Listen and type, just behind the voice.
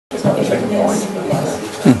Hello,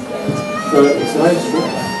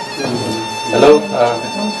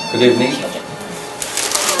 good evening.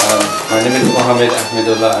 My name is Mohammed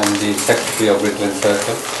Ahmedullah. I'm the Secretary of Weald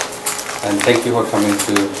Circle, and thank you for coming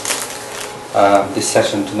to this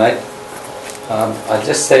session tonight. I'll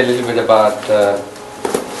just say a little bit about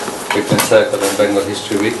Weald Circle and Bengal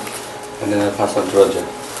History Week, and then I'll pass on to Roger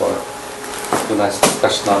for a nice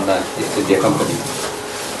discussion on the East India Company.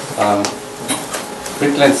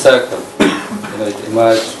 Weald Circle, it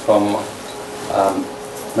emerged from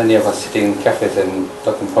many of us sitting in cafes and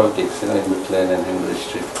talking politics, in Weald and Henry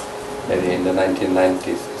Street area in the 1990s.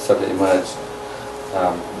 It sort of emerged,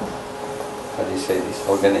 how do you say this,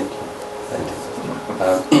 organically. Right?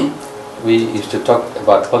 We used to talk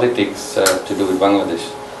about politics to do with Bangladesh,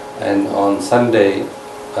 and on Sunday,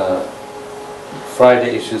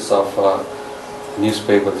 Friday issues of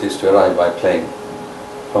newspapers used to arrive by plane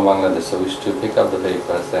from Bangladesh, so we used to pick up the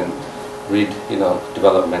papers and read,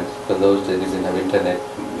 developments. Because those days we didn't have internet,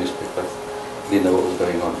 newspapers, didn't know what was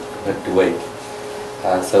going on, we had to wait.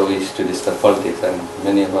 So we used to discuss politics, and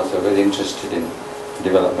many of us were very interested in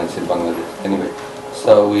developments in Bangladesh. Anyway,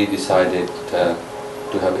 so we decided to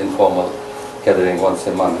have informal gathering once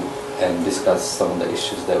a month and discuss some of the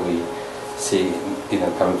issues that we see,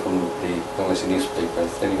 coming from the Bangladeshi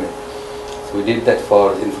newspapers. Anyway, so we did that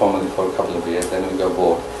informally for a couple of years, then we got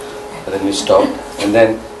bored, and then we stopped. And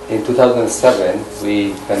then in 2007,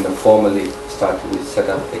 we kind of formally we set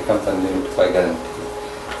up a company limited by guarantee.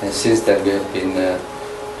 And since then, we have been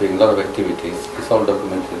doing a lot of activities. It's all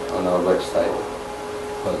documented on our website.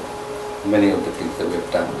 Well, many of the things that we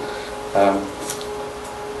have done.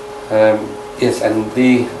 Yes, and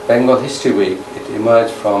the Bengal History Week, it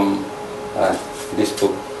emerged from this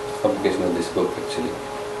book, publication of this book actually.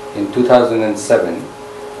 In 2007, it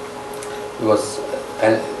was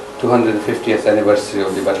 250th anniversary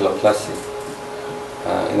of the Battle of Plassey,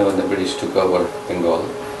 when the British took over Bengal.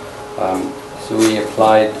 So we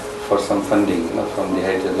applied for some funding from the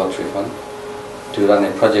Heritage Lottery Fund to run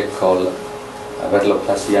a project called Battle of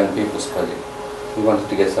Plassey Young People's Project. We wanted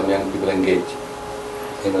to get some young people engaged,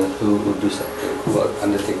 who would do something, who would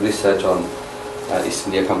undertake research on East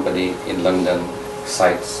India Company in London,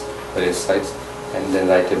 various sites, and then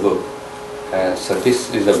write a book. So this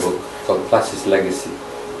is a book called Plassey's Legacy.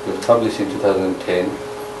 It was published in 2010,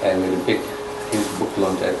 and with a big, huge book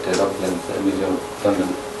launch at Docklands, Museum of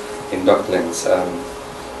London in Docklands.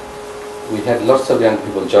 We had lots of young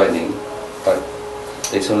people joining, but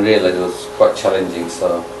they soon realized it was quite challenging,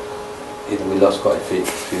 so we lost quite a few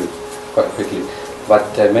quite quickly.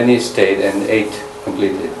 But many stayed, and 8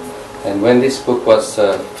 completed. And when this book was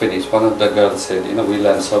finished, one of the girls said, we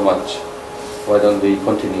learned so much, why don't we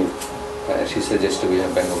continue? She suggested we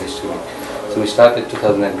have Bengal History Week. So we started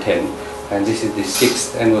 2010, and this is the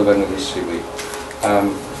 6th annual Bengal History Week.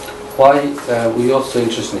 Why we also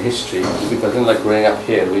interested in history? Because growing up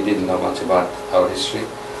here, we didn't know much about our history,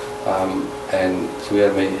 and so we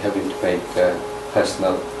are having to make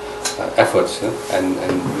personal efforts, and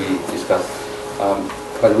we discuss.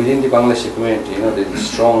 But within the Bangladeshi community, there's a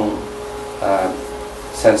strong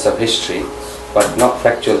sense of history, but not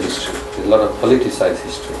factual history. There's a lot of politicized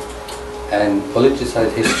history. And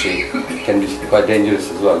politicized history can be quite dangerous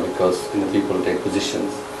as well, because people take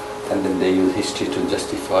positions and then they use history to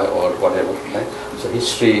justify or whatever. Right? So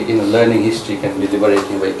history, learning history can be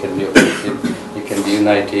liberating, but it can be offensive, it can be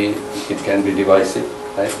uniting, it can be divisive.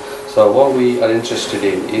 Right? So what we are interested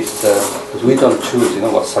in is, we don't choose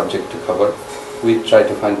what subject to cover. We try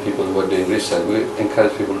to find people who are doing research. We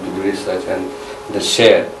encourage people to do research and then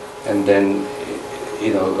share, and then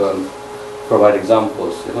provide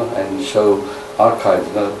examples, and show archives,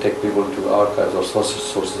 take people to archives or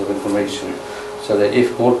sources of information, so that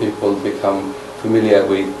if more people become familiar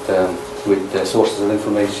with the sources of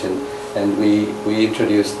information, and we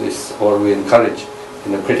introduce this, or we encourage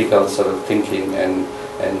critical sort of thinking and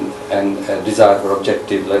desire for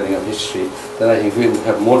objective learning of history, then I think we will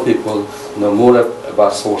have more people know more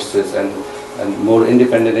about sources and more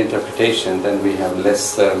independent interpretation. Then we have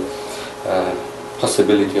less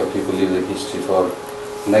possibility of people using history for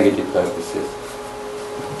negative purposes.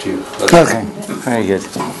 Okay, very good.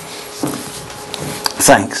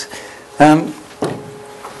 Thanks.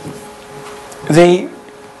 The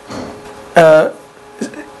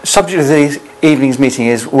subject of the evening's meeting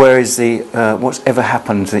is what's ever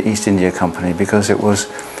happened to the East India Company, because it was,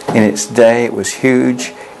 in its day, it was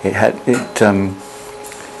huge. It had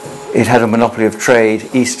a monopoly of trade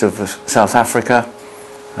east of South Africa.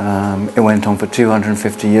 It went on for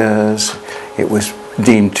 250 years. It was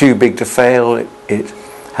deemed too big to fail. It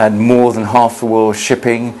had more than half the world's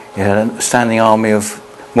shipping. It had a standing army of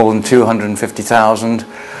more than 250,000.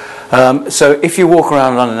 So if you walk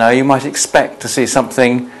around London now, you might expect to see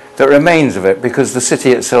something that remains of it, because the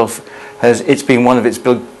city itself it's been one of its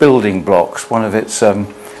building blocks, one of its the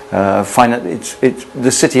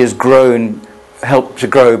city has helped to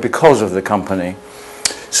grow because of the company.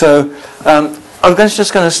 So I'm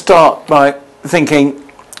just going to start by thinking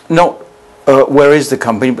not where is the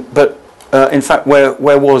company, but in fact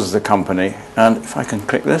where was the company. And if I can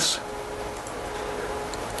click this.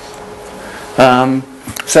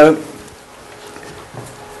 So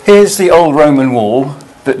here's the old Roman wall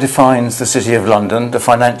that defines the City of London, the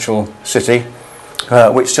financial city,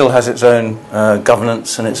 which still has its own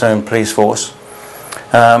governance and its own police force.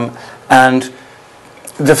 And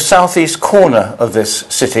the southeast corner of this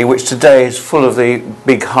city, which today is full of the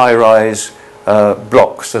big high-rise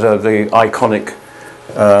blocks that are the iconic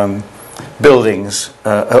buildings,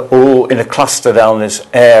 are all in a cluster down this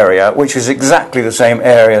area, which is exactly the same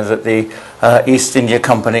area that the East India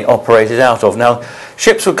Company operated out of. Now,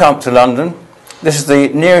 ships would come to London. This is the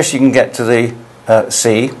nearest you can get to the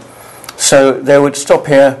sea. So they would stop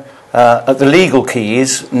here at the legal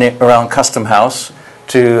quays around Custom House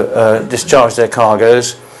to discharge their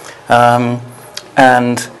cargoes, and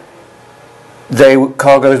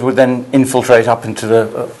cargoes would then infiltrate up into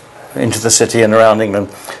the city and around England.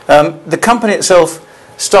 The company itself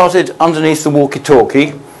started underneath the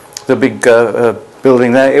walkie-talkie, the big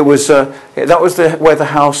building there. It was that was where the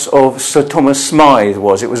house of Sir Thomas Smythe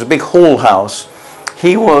was. It was a big hall house.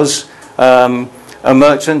 He was a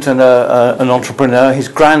merchant and an entrepreneur. His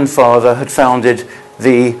grandfather had founded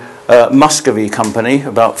the Muscovy Company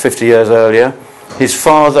about 50 years earlier. His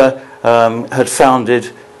father had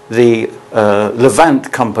founded the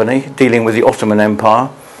Levant Company, dealing with the Ottoman Empire.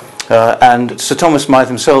 And Sir Thomas Smythe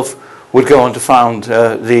himself would go on to found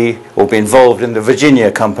or be involved in the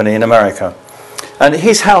Virginia Company in America. And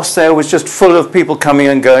his house there was just full of people coming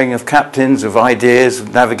and going, of captains, of ideas,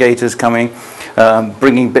 of navigators coming,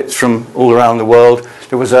 bringing bits from all around the world.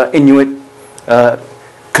 There was an Inuit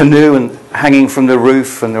canoe and hanging from the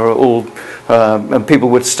roof, and there were all and people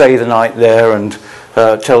would stay the night there and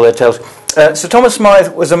tell their tales. Sir Thomas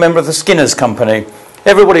Smythe was a member of the Skinners Company.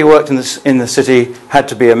 Everybody who worked in the city had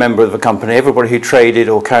to be a member of the company. Everybody who traded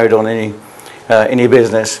or carried on any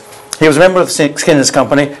business. He was a member of the Skinners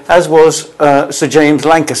Company, as was Sir James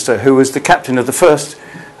Lancaster, who was the captain of the first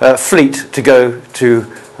fleet to go to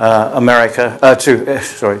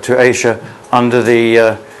to Asia under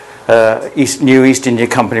the New East India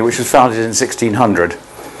Company, which was founded in 1600.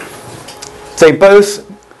 They both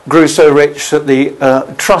grew so rich that the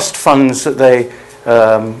trust funds that they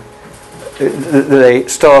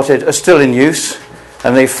started are still in use,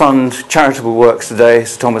 and they fund charitable works today.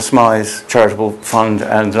 Sir Thomas Smythe's charitable fund,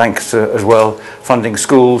 and Lancaster as well, funding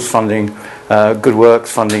schools, funding good works,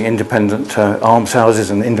 funding independent almshouses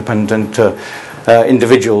and independent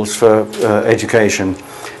individuals for education.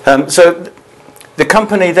 So the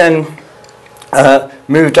company then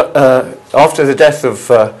moved up, after the death of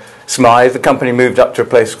Smythe, the company moved up to a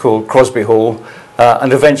place called Crosby Hall,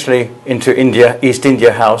 and eventually into East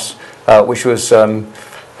India House, which was a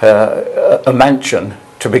mansion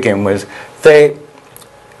to begin with.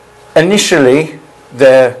 Initially,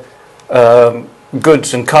 their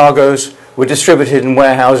goods and cargoes were distributed in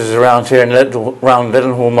warehouses around here, around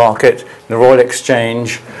Leadenhall Market, the Royal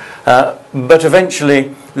Exchange, but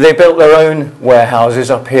eventually they built their own warehouses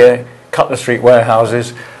up here, Cutler Street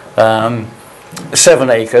warehouses, 7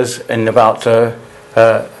 acres in about at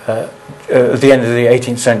the end of the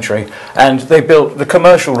 18th century, and they built the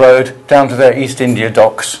commercial road down to their East India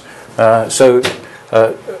docks, so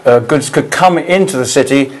goods could come into the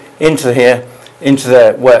city, into their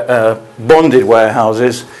bonded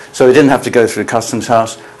warehouses, so they didn't have to go through the customs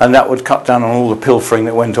house, and that would cut down on all the pilfering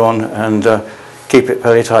that went on and keep it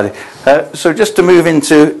fairly tidy. So just to move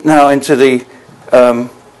into the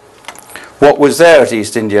what was there at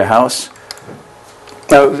East India House.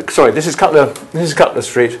 No, sorry, this is Cutler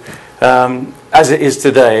Street, as it is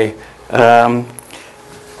today.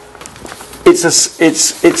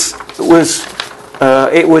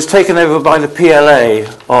 It was taken over by the PLA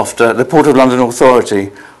after the Port of London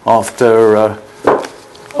Authority after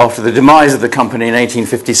the demise of the company in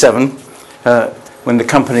 1857, when the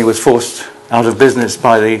company was forced out of business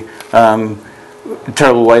by the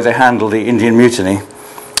terrible way they handled the Indian Mutiny.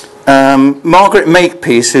 Margaret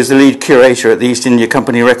Makepeace, who's the lead curator at the East India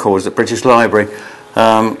Company Records at British Library,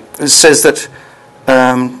 says that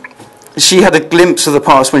she had a glimpse of the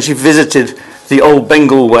past when she visited the old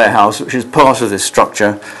Bengal warehouse, which is part of this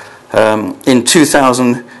structure, in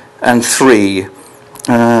 2003.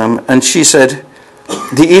 And she said,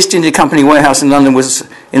 the East India Company warehouse in London was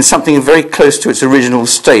in something very close to its original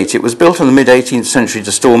state. It was built in the mid-18th century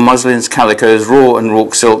to store muslins, calicoes, raw and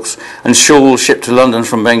wrought silks, and shawls shipped to London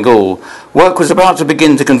from Bengal. Work was about to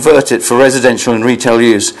begin to convert it for residential and retail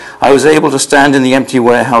use. I was able to stand in the empty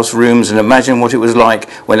warehouse rooms and imagine what it was like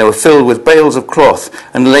when they were filled with bales of cloth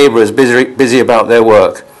and labourers busy about their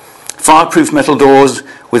work. Fireproof metal doors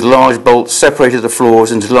with large bolts separated the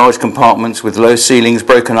floors into large compartments with low ceilings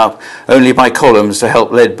broken up only by columns to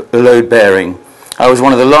help load bearing. I was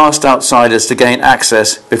one of the last outsiders to gain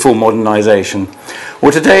access before modernisation.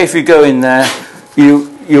 Well, today if you go in there,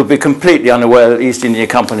 you'll be completely unaware that the East India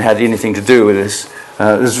Company had anything to do with this.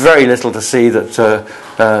 There's very little to see that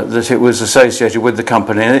it was associated with the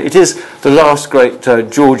company. And it is the last great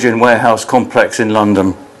Georgian warehouse complex in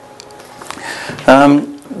London.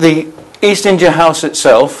 The East India House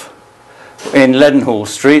itself in Leadenhall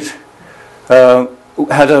Street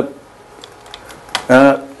had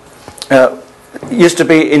used to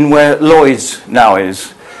be in where Lloyd's now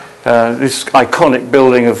is, this iconic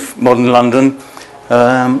building of modern London.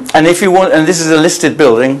 And if you want, and this is a listed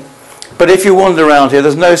building, but if you wander around here,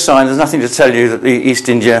 there's no sign, there's nothing to tell you that the East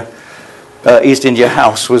India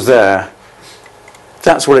House was there.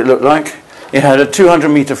 That's what it looked like. It had a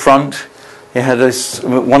 200-metre front. It had this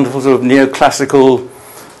wonderful sort of neoclassical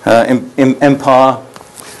empire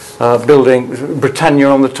building, Britannia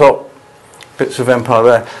on the top, bits of empire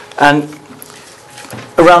there. And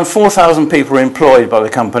around 4,000 people were employed by the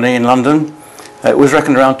company in London. It was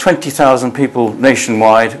reckoned around 20,000 people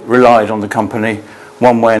nationwide relied on the company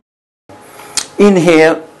one way or another. In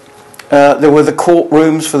here, there were the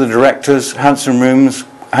courtrooms for the directors, handsome rooms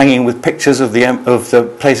hanging with pictures of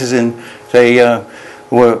the places in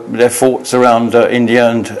their forts around India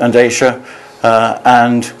and Asia,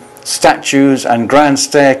 and statues and grand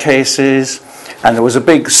staircases, and there was a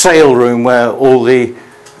big sale room where all the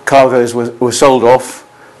cargoes were sold off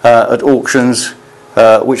at auctions,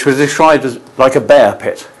 which was described as like a bear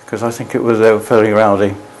pit, because I think they were fairly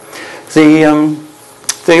rowdy.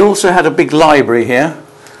 They also had a big library here,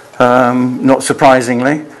 not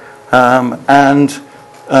surprisingly, and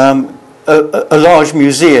a large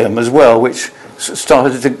museum as well, which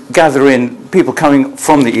started to gather in people coming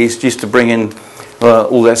from the East, used to bring in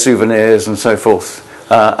all their souvenirs and so forth.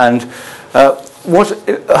 And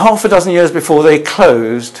half a dozen years before they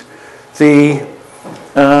closed, the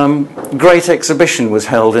Great Exhibition was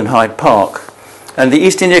held in Hyde Park, and the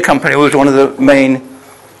East India Company was one of the main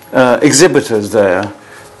exhibitors there,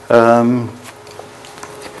 and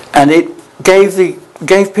it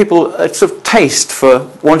gave people a sort of taste for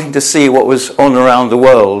wanting to see what was on around the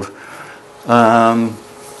world.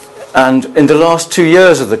 And in the last 2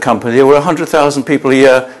 years of the company, there were 100,000 people a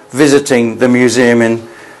year visiting the museum in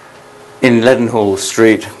Leadenhall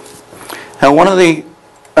Street. Now, one of the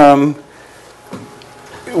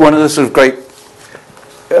sort of great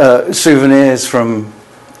souvenirs from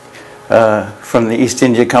the East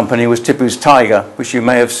India Company was Tipu's tiger, which you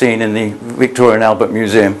may have seen in the Victoria and Albert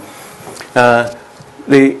Museum.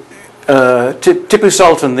 Tipu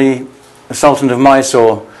Sultan, the Sultan of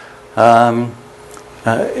Mysore,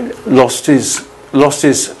 lost his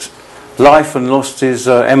life and lost his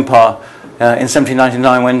empire in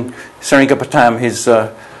 1799 when Seringapatam, his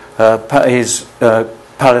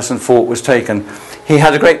palace and fort, was taken. He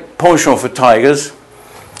had a great penchant for tigers.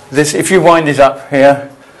 If you wind it up here,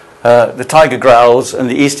 the tiger growls, and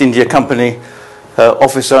the East India Company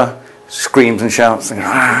officer screams and shouts.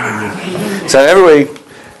 So everybody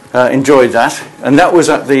enjoyed that, and that was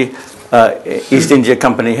at the East India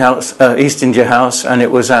Company House, East India House, and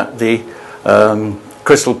it was at the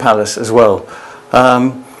Crystal Palace as well.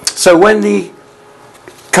 So when the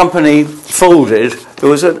company folded, there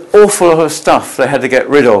was an awful lot of stuff they had to get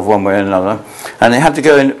rid of one way or another, and they had to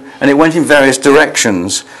go in, and it went in various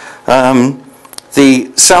directions.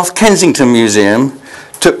 The South Kensington Museum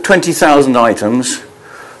took 20,000 items,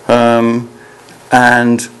 and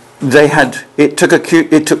it took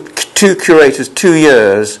two curators 2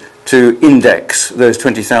 years to index those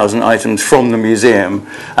 20,000 items from the museum,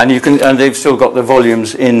 and they've still got the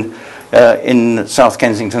volumes in South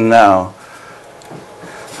Kensington now.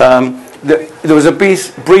 There was a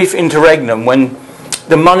brief interregnum when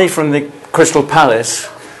the money from the Crystal Palace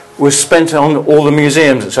was spent on all the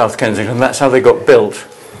museums at South Kensington. That's how they got built.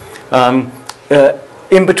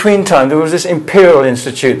 In between time, there was this Imperial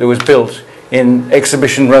Institute that was built in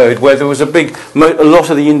Exhibition Road, where there was a lot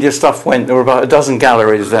of the India stuff went. There were about a dozen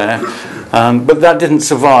galleries there, but that didn't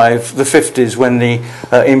survive the 50s when the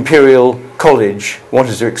Imperial College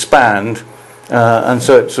wanted to expand, and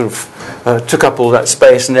so it sort of took up all that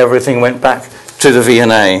space, and everything went back to the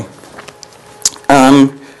V&A.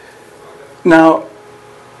 Now,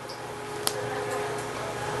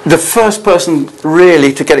 the first person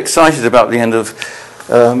really to get excited about the end of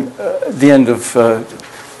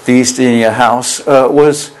the East India House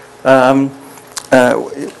was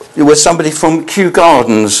somebody from Kew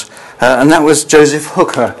Gardens, and that was Joseph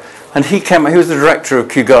Hooker. And he was the director of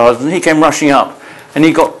Kew Gardens, and he came rushing up, and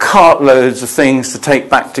he got cartloads of things to take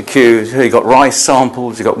back to Kew. So he got rice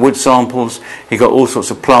samples, he got wood samples, he got all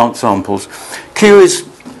sorts of plant samples. Kew is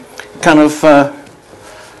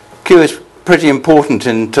pretty important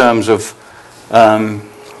in terms of the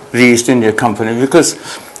East India Company, because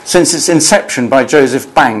since its inception by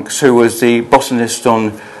Joseph Banks, who was the botanist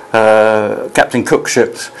on Captain Cook's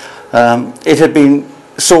ships, it had been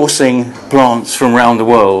sourcing plants from around the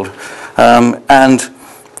world, and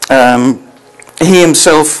he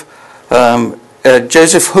himself,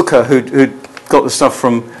 Joseph Hooker, who got the stuff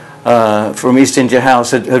from East India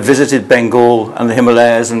House, had visited Bengal and the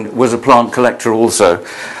Himalayas and was a plant collector also,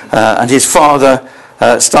 and his father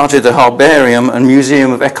started the Herbarium and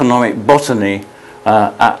Museum of Economic Botany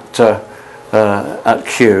at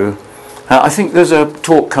Kew. I think there's a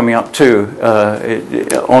talk coming up too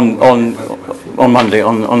on Monday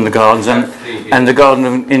on the gardens and the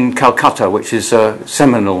garden in Calcutta, which is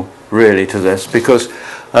seminal really to this, because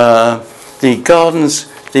the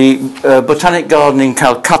Botanic Garden in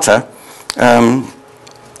Calcutta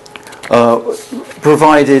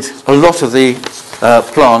provided a lot of the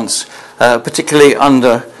plants, particularly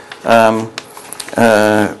under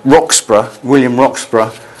William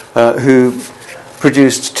Roxburgh, who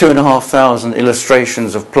produced 2,500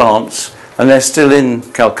 illustrations of plants, and they're still in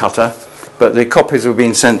Calcutta, but the copies were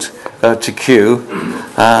being sent to Kew,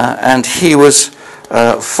 and he was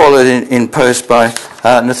followed in post by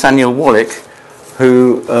Nathaniel Wallach,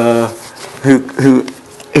 who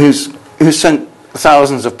sent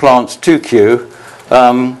thousands of plants to Kew,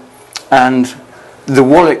 and the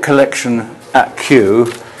Wallach collection at Kew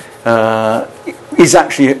is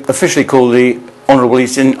actually officially called the Honourable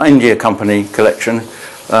East India Company collection.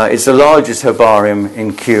 It's the largest herbarium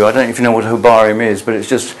in Kew. I don't know if you know what a herbarium is, but it's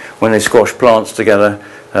just when they squash plants together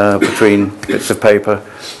between bits of paper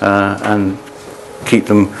and keep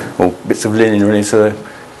them, or bits of linen really, so the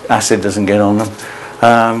acid doesn't get on them.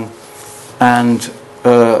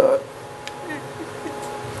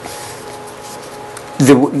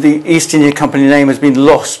 The East India Company name has been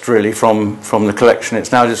lost really from the collection.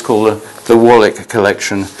 It's now just called the Wallach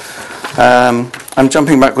collection. I'm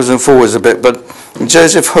jumping backwards and forwards a bit, but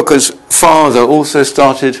Joseph Hooker's father also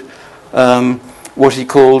started what he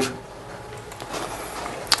called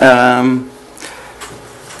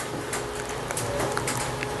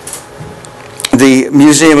the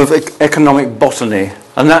Museum of Economic Botany,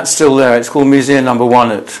 and that's still there. It's called Museum Number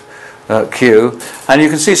 1 at Kew, and you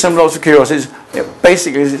can see some lots of curiosities.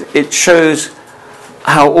 Basically, it shows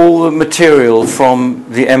how all the material from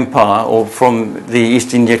the empire, or from the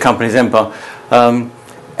East India Company's empire,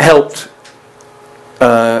 helped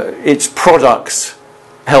its products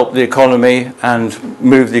help the economy and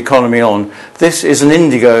move the economy on. This is an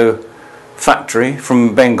indigo factory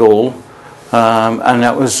from Bengal, and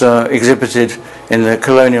that was exhibited in the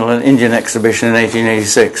Colonial and Indian exhibition in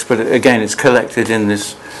 1886. But again, it's collected in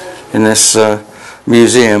this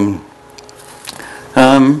museum.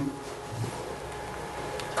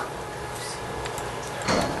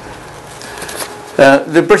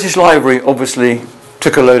 The British Library obviously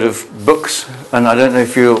took a load of books, and I don't know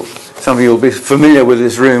if some of you will be familiar with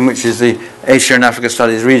this room, which is the Asia and Africa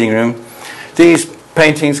Studies reading room. These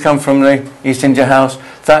paintings come from the East India House.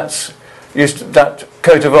 That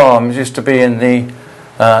coat of arms used to be in the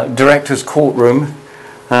director's courtroom,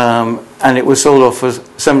 and it was sold off for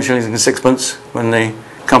 7 shillings and sixpence when the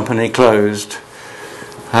company closed.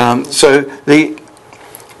 So the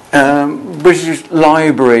British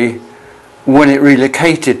Library, when it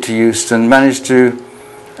relocated to Euston, managed to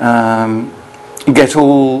get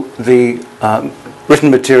all the written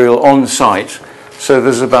material on site. So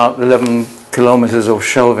there's about 11 kilometres of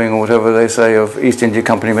shelving, or whatever they say, of East India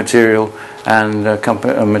Company material and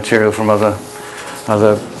material from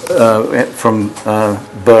from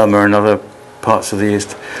Burma and other parts of the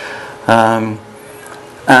East.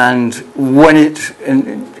 And when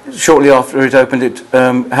shortly after it opened, it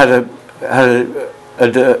had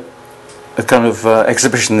a kind of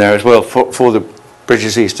exhibition there as well for the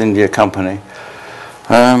British East India Company.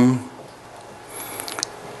 I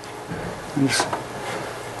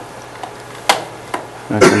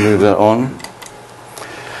can move that on.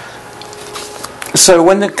 So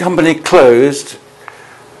when the company closed,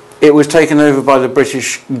 it was taken over by the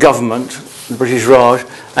British government, the British Raj,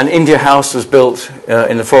 and India House was built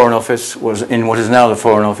in the Foreign Office, was in what is now the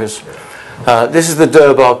Foreign Office. This is the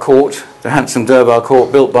Durbar Court. handsome Durbar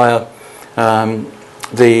Court built by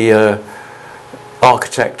the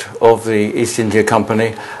architect of the East India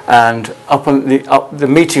Company, and up the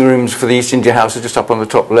meeting rooms for the East India House are just up on the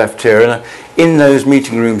top left here. And in those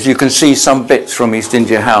meeting rooms, you can see some bits from East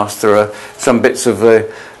India House. There are some bits of there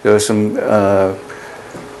are some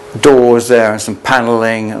doors there and some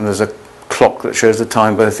panelling, and there's a clock that shows the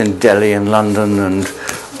time both in Delhi and London, and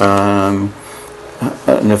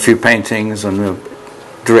a few paintings and the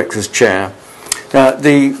director's chair.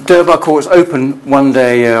 The Durbar Court is open one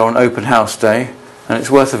day on Open House Day, and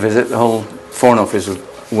it's worth a visit. The whole Foreign Office is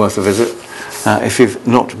worth a visit. If you've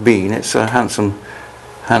not been, it's a handsome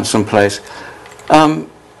place.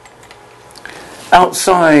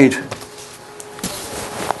 Outside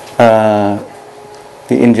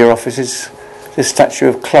the India office is this statue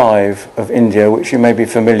of Clive of India, which you may be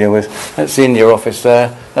familiar with. That's the India office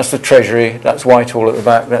there. That's the Treasury. That's Whitehall at the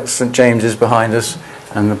back. That's St James's behind us,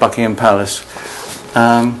 and the Buckingham Palace.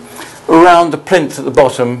 Around the plinth at the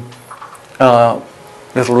bottom,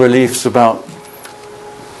 little reliefs about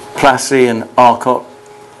Plassey and Arcot,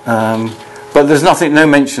 but there's no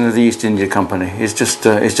mention of the East India Company. It's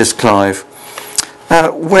just Clive.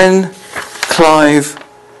 When Clive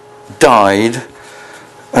died,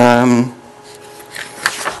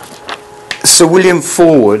 Sir William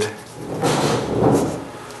Forward,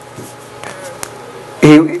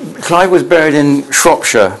 Clive was buried in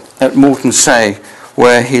Shropshire at Morton Say,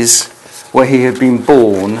 where he had been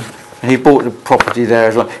born, and he bought the property there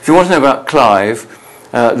as well. If you want to know about Clive,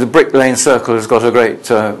 the Brick Lane Circle has got a great,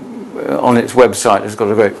 on its website, has got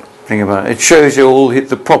a great thing about it. It shows you all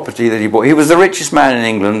the property that he bought. He was the richest man in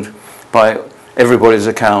England by everybody's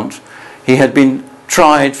account. He had been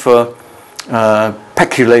tried for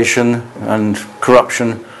peculation and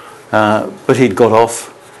corruption, but he'd got off.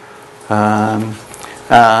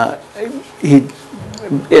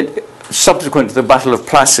 Subsequent to the Battle of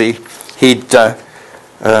Plassey, he'd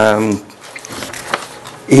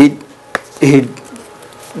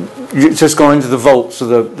just gone into the vaults of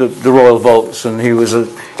the royal vaults, and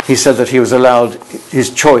he said that he was allowed his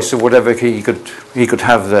choice of whatever he could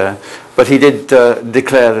have there. But he did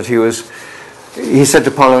declare that he said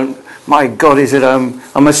to Parliament, "My God," he said,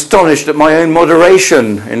 "I'm astonished at my own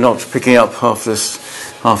moderation in not picking up half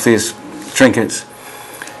these trinkets."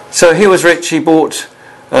 So he was rich. He bought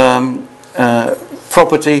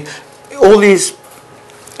property. All these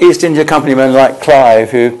East India Company men like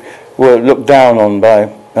Clive, who were looked down on by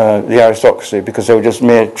the aristocracy because they were just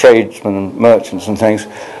mere tradesmen and merchants and things,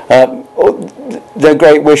 their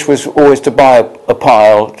great wish was always to buy a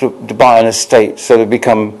pile, to buy an estate, so they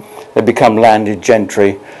become landed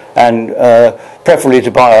gentry, and preferably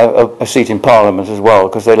to buy a seat in Parliament as well,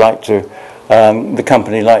 because they liked to. The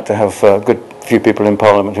company liked to have a good few people in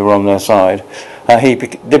Parliament who were on their side. He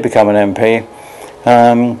did become an MP.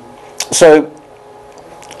 So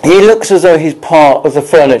he looks as though he's part of the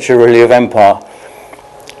furniture, really, of empire.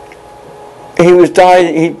 He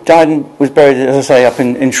died and was buried, as I say, up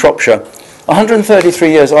in Shropshire.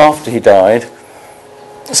 133 years after he died,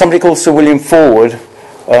 somebody called Sir William Forward,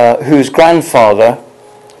 whose grandfather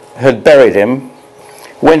had buried him,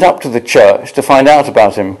 went up to the church to find out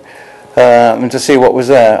about him and to see what was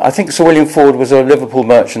there. I think Sir William Forward was a Liverpool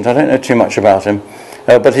merchant. I don't know too much about him,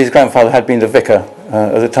 but his grandfather had been the vicar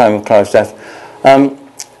at the time of Clive's death.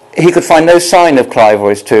 He could find no sign of Clive or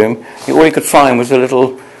his tomb. All he could find was a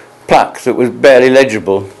little plaque that was barely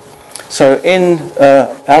legible. So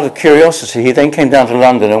out of curiosity, he then came down to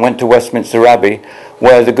London and went to Westminster Abbey,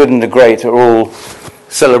 where the good and the great are all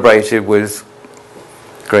celebrated with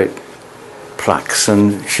great plaques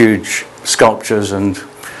and huge sculptures and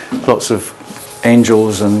lots of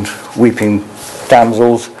angels and weeping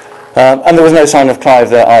damsels. And there was no sign of Clive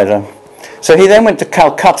there either. So he then went to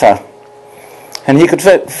Calcutta, and he could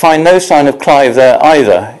find no sign of Clive there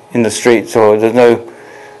either in the streets, or there's no.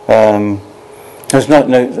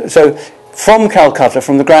 So from Calcutta,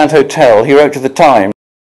 from the Grand Hotel, he wrote to the Times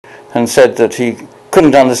and said that he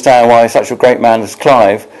couldn't understand why such a great man as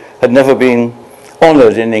Clive had never been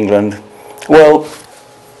honoured in England. Well,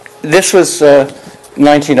 this was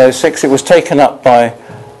 1906. It was taken up by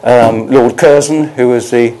Lord Curzon, who was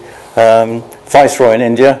the Viceroy in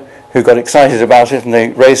India, who got excited about it, and they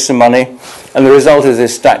raised some money, and the result is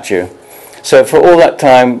this statue. So for all that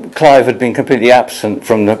time, Clive had been completely absent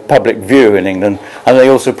from the public view in England, and they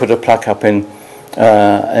also put a plaque up in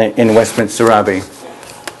Westminster Abbey.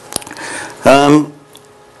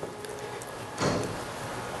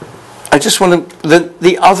 I just want to.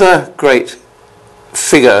 The other great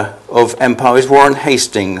figure of empire is Warren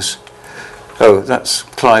Hastings. Oh, that's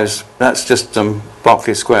Clive's. That's just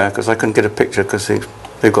Berkeley Square, because I couldn't get a picture because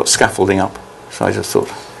they've got scaffolding up. So I just thought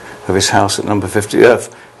of his house at number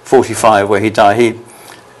 45 where he died. He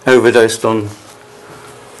overdosed on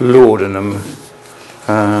laudanum.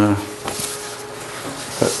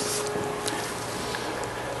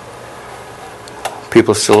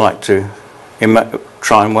 People still like to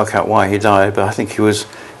try and work out why he died, but I think he was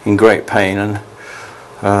in great pain and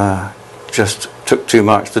just took too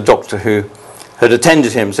much. The doctor who had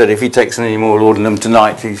attended him said if he takes any more laudanum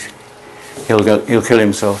tonight, he'll kill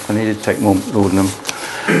himself, and he did take more laudanum.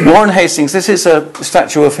 Warren Hastings, this is a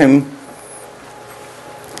statue of him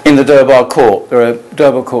in the Durbar Court. There are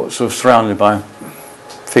Durbar Courts sort of surrounded by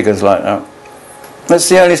figures like that. That's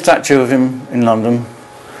the only statue of him in London.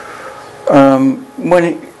 When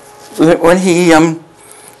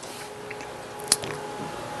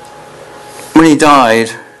he died,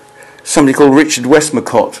 somebody called Richard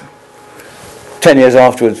Westmacott, 10 years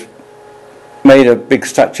afterwards, made a big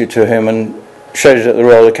statue to him and showed it at the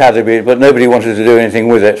Royal Academy, but nobody wanted to do anything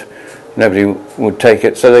with it. Nobody would take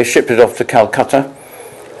it, so they shipped it off to Calcutta,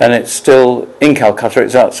 and it's still in Calcutta.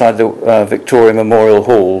 It's outside the Victoria Memorial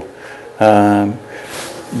Hall.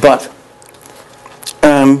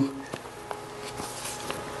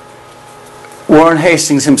 Warren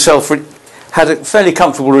Hastings himself had a fairly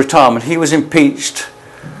comfortable retirement. He was impeached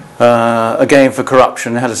again for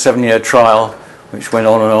corruption, had a 7-year trial which went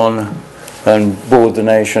on and bored the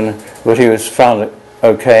nation, but he was found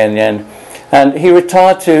okay in the end. And he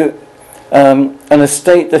retired to an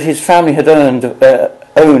estate that his family had owned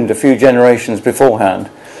a few generations beforehand,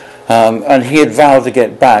 and he had vowed to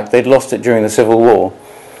get back. They'd lost it during the Civil War,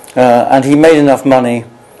 and he made enough money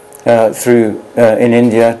in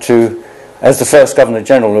India as the first Governor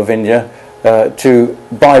General of India, to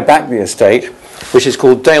buy back the estate, which is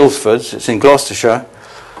called Dalesford's. It's in Gloucestershire,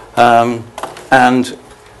 and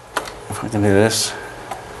if I can do this,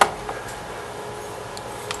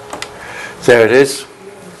 there it is.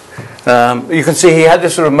 You can see he had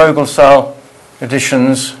this sort of Mughal-style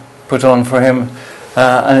additions put on for him,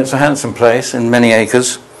 and it's a handsome place in many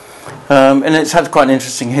acres, and it's had quite an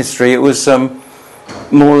interesting history. It was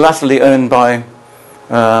more latterly owned by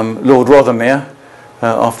Lord Rothermere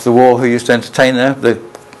after the war, who used to entertain there, the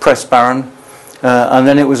press baron, and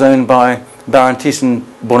then it was owned by Baron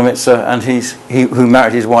Thyssen-Bornemisza, and who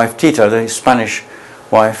married his wife Tita, the Spanish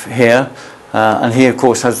wife, here, and they of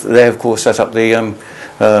course set up the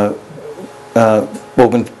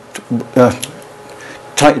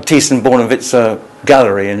Thyssen-Bornemisza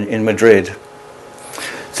Gallery in Madrid.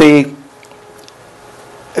 The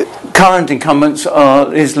current incumbents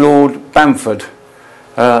is Lord Bamford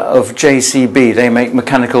of JCB. They make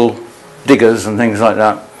mechanical diggers and things like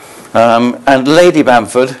that. And Lady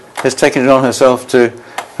Bamford has taken it on herself to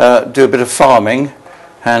do a bit of farming,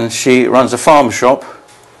 and she runs a farm shop.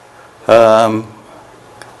 So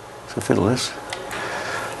fiddle this.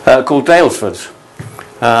 Called Dalesford's.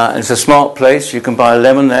 It's a smart place. You can buy a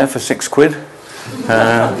lemon there for £6.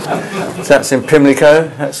 That's in Pimlico.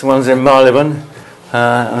 That's the ones in Marylebone.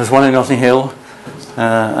 And there's one in Notting Hill,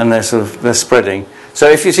 and they're spreading. So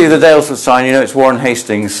if you see the Dalesford sign, you know it's Warren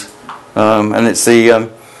Hastings, and it's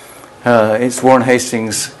Warren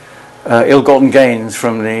Hastings' ill-gotten gains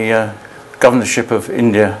from the governorship of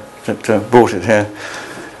India that brought it here.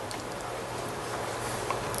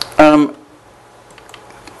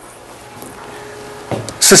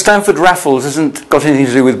 Sir Stamford Raffles hasn't got anything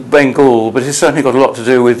to do with Bengal, but it's certainly got a lot to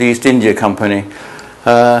do with the East India Company.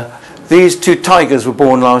 These two tigers were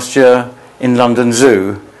born last year in London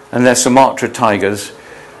Zoo, and they're Sumatra tigers.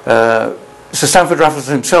 Sir Stamford Raffles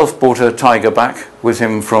himself brought a tiger back with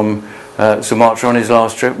him from Sumatra on his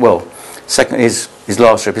last trip. Well, his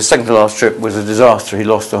last trip. His second to last trip was a disaster. He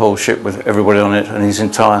lost the whole ship with everybody on it and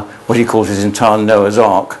what he calls his entire Noah's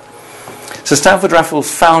Ark. Sir Stamford Raffles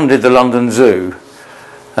founded the London Zoo,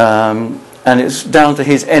 and it's down to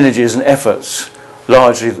his energies and efforts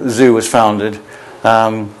largely that the zoo was founded.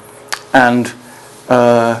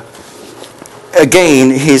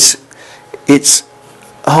 Again, it's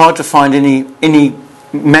hard to find any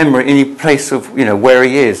memory, any place of where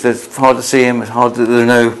he is. It's hard to see him. It's hard that there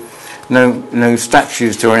are no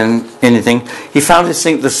statues to him, anything. He founded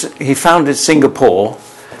Singapore,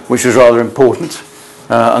 which was rather important,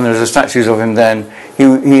 and there's statues of him then.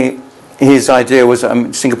 His idea was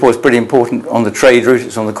Singapore is pretty important on the trade route.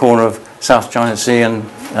 It's on the corner of South China Sea and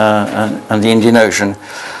the Indian Ocean,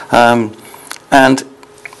 and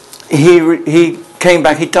he came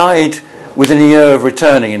back. He died within a year of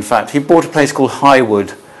returning. In fact, he bought a place called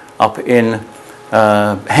Highwood up in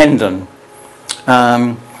Hendon,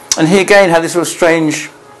 and he again had this sort of strange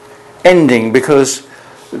ending, because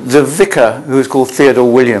the vicar, who was called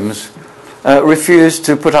Theodore Williams, refused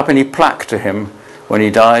to put up any plaque to him when he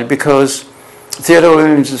died because Theodore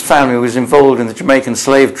Williams's family was involved in the Jamaican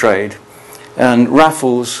slave trade, and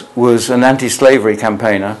Raffles was an anti-slavery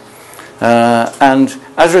campaigner, and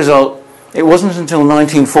as a result, it wasn't until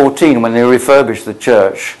 1914 when they refurbished the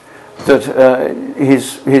church that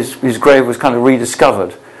his grave was kind of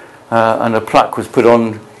rediscovered, and a plaque was put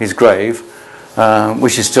on his grave,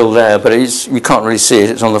 which is still there, but you can't really see it.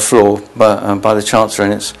 It's on the floor by the chancellor,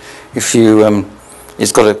 and it's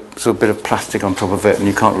got a sort of bit of plastic on top of it, and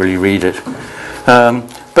you can't really read it.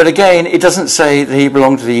 But again, it doesn't say that he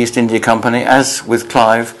belonged to the East India Company, as with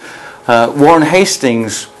Clive. Warren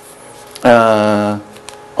Hastings,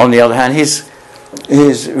 on the other hand, his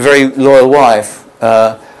very loyal wife,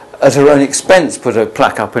 at her own expense, put a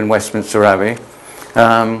plaque up in Westminster Abbey,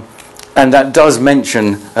 and that does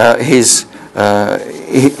mention his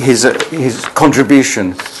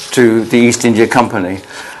contribution to the East India Company.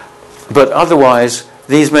 But otherwise,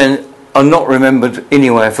 these men are not remembered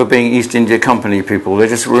anywhere for being East India Company people. They're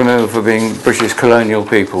just remembered for being British colonial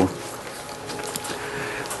people.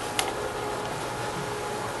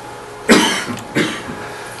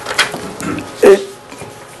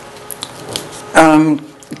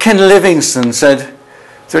 Ken Livingstone said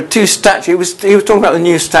there are two statues. He was talking about the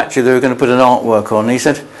new statue they were going to put an artwork on. He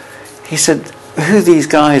said, who these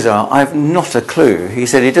guys are, I've not a clue. He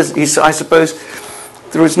said, I suppose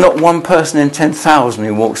there is not one person in 10,000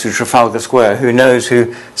 who walks through Trafalgar Square who knows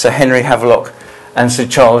who Sir Henry Havelock and Sir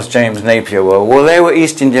Charles James Napier were. Well, they were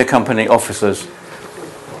East India Company officers.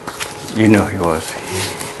 You know he was.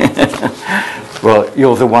 Well,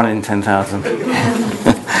 you're the one in 10,000.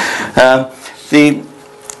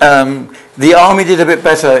 The army did a bit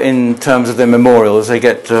better in terms of their memorials. They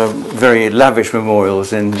get very lavish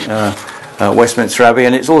memorials in Westminster Abbey,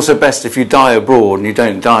 and it's also best if you die abroad and you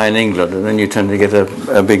don't die in England, and then you tend to get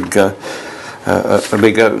a big.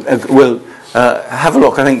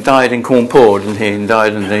 Havelock, I think, died in Cawnpore, and he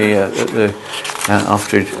died in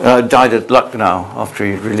after he died at Lucknow after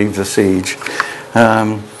he relieved the siege.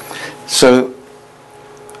 So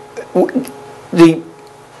the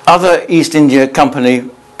other East India Company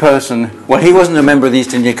person, well, he wasn't a member of the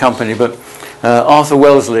East India Company, but Arthur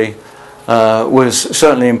Wellesley was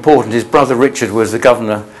certainly important. His brother Richard was the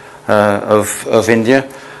governor of India,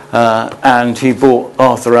 and he brought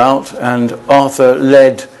Arthur out, and Arthur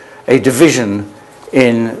led a division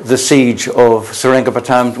in the siege of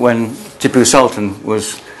Seringapatam when Tipu Sultan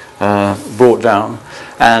was brought down,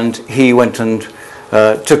 and he went and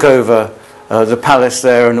took over the palace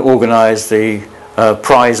there and organised the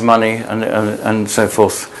prize money and so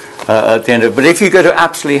forth at the end of it. But if you go to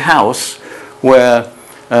Apsley House, where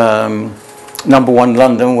number 1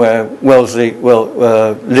 London, where Wellesley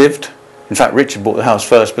lived, in fact Richard bought the house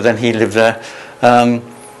first, but then he lived there,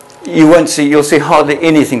 you'll see hardly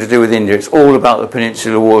anything to do with India. It's all about the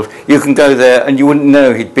Peninsular Wars. You can go there and you wouldn't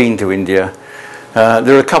know he'd been to India.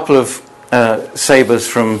 There are a couple of sabres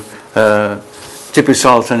from Tipu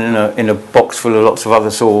Sultan in a box full of lots of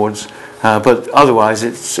other swords, but otherwise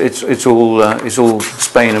it's all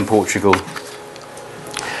Spain and Portugal.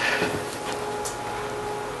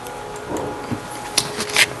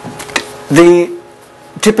 The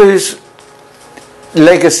Tipu's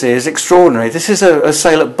legacy is extraordinary. This is a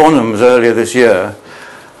sale at Bonham's earlier this year,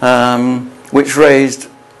 which raised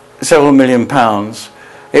several £1 million.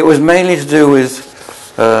 It was mainly to do with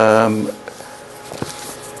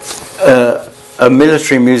a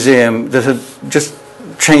military museum that had just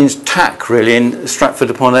changed tack, really, in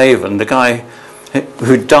Stratford-upon-Avon. The guy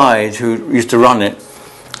who died, who used to run it,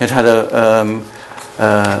 had a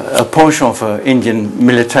penchant for Indian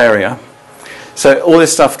militaria. So all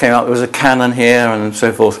this stuff came out. There was a cannon here and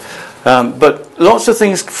so forth. But lots of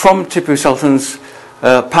things from Tipu Sultan's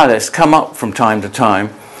palace come up from time to time.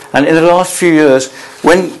 And in the last few years,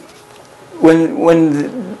 when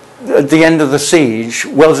at the end of the siege,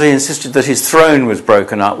 Wellesley insisted that his throne was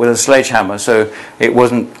broken up with a sledgehammer, so it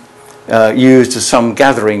wasn't used as some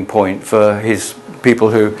gathering point for his people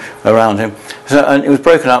who around him. So, and it was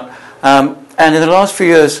broken up. And in the last few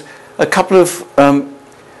years, a couple of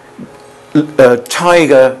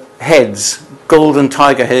tiger heads, golden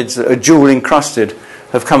tiger heads that are jewel encrusted,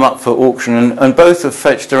 have come up for auction, and both have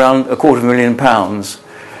fetched around £250,000.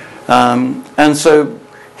 And so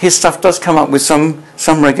his stuff does come up with some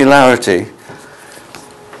regularity.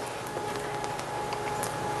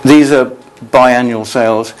 These are biannual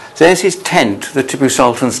sales. There's his tent, the Tipu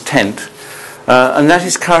Sultan's tent, and that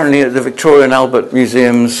is currently at the Victoria and Albert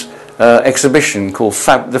Museum's exhibition called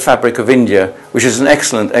The Fabric of India, which is an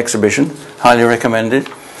excellent exhibition, highly recommended.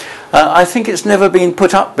 I think it's never been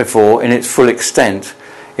put up before in its full extent.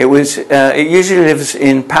 It usually lives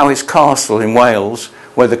in Powys Castle in Wales,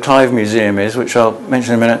 where the Clive Museum is, which I'll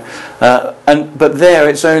mention in a minute. But there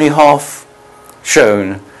it's only half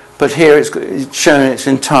shown, but here it's shown in its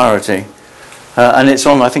entirety. And it's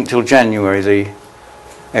on, I think, till January, the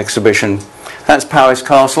exhibition. That's Powys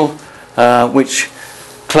Castle, which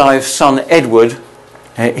Clive's son Edward,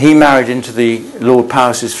 he married into the Lord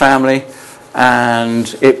Powys' family,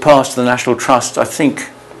 and it passed to the National Trust, I think,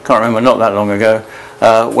 can't remember, not that long ago,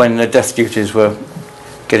 when the death duties were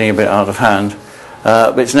getting a bit out of hand.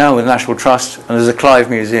 But it's now with the National Trust, and there's a Clive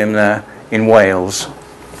Museum there in Wales.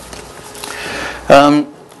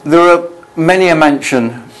 There are many a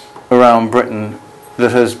mansion around Britain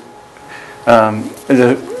that has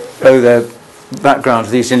owe their background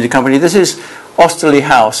to the East India Company. This is Osterley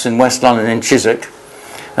House in West London in Chiswick.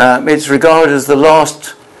 It's regarded as the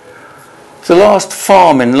last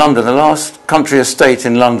farm in London, the last country estate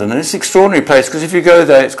in London. And it's an extraordinary place because if you go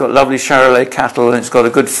there, it's got lovely Charolais cattle and it's got a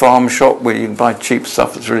good farm shop where you can buy cheap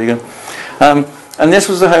stuff that's really good. And this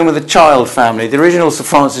was the home of the Child family. The original Sir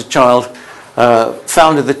Francis Child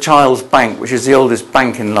founded the Child's Bank, which is the oldest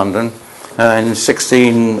bank in London, in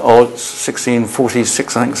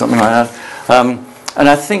 1646, I think, something like that. And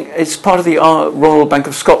I think it's part of the Royal Bank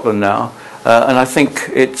of Scotland now. And I think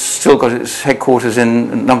it's still got its headquarters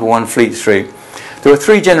in number 1 Fleet Street. There were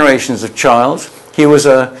 3 generations of Childs. He was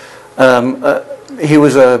a goldsmith,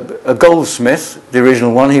 the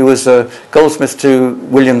original one. He was a goldsmith to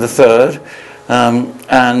William III,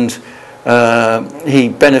 and he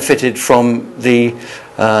benefited from the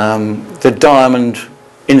diamond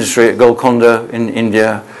industry at Golconda in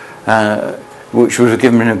India, which would have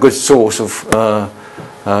given him a good source of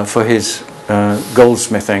for his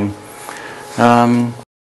goldsmithing. On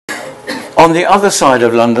the other side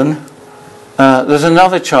of London, there's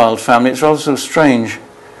another Child family. It's rather sort of strange,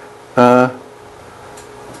 but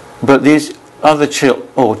these other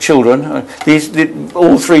children,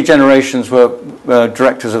 all 3 generations were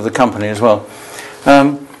directors of the company as well.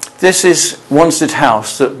 This is Wanstead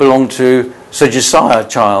House that belonged to Sir Josiah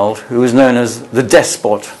Child, who was known as the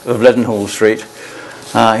despot of Leadenhall Street.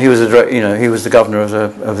 He was the governor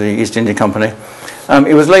of the East India Company.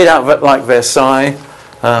 It was laid out like Versailles.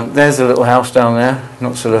 There's a little house down there,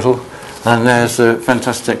 not so little, and there's the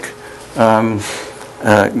fantastic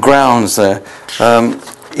grounds there.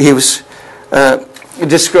 He was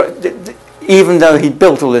even though he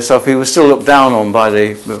built all this stuff, he was still looked down on by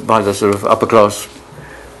the sort of upper class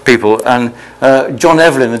people. And John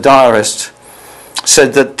Evelyn, the diarist,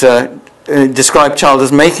 said that described Child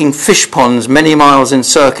as making fish ponds many miles in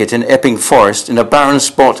circuit in Epping Forest, in a barren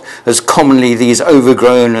spot as commonly these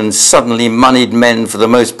overgrown and suddenly moneyed men for the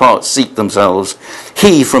most part seek themselves.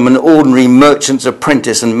 He, from an ordinary merchant's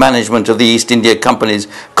apprentice and management of the East India Company's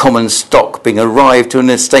common stock, being arrived to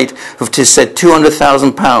an estate of, 'tis said,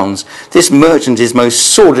 £200,000, this merchant is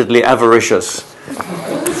most sordidly avaricious.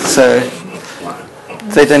 So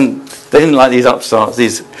they didn't like these upstarts,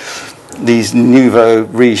 these nouveau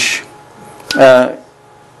riche. It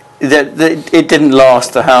didn't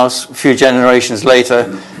last, the house. A few generations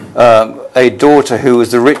later, a daughter who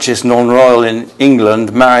was the richest non-royal in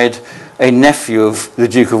England married a nephew of the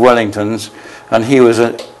Duke of Wellington's, and he was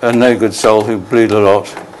a no-good soul who blew the lot.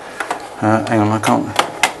 Hang on,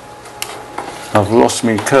 I've lost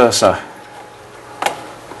my cursor.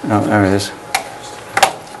 Oh, there it is.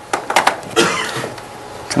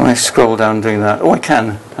 Can I scroll down doing that? Oh, I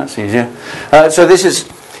can. That's easier. So this is,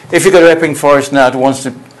 if you go to Epping Forest now to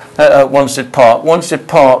Wanstead Park. Wanstead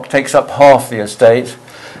Park takes up half the estate,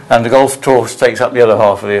 and the golf course takes up the other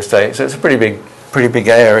half of the estate. So it's a pretty big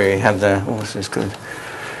area he had there. Oh, this is good.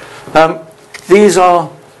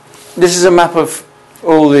 This is a map of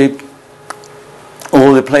all the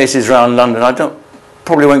places around London.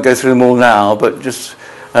 Probably won't go through them all now, but just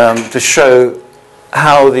to show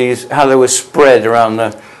how they were spread around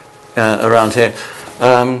here.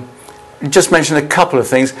 Just mention a couple of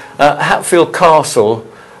things. Hatfield Castle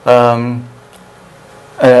was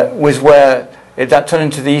where that turned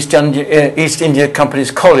into the East India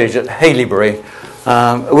Company's College at Haileybury,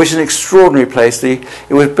 which is an extraordinary place. It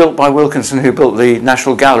was built by Wilkinson, who built the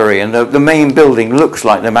National Gallery, and the main building looks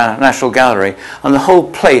like the National Gallery, and the whole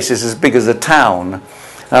place is as big as a town.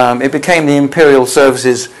 It became the Imperial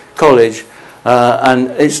Services College,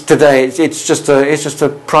 and today it's just a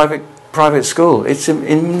private school. It's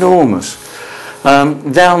enormous.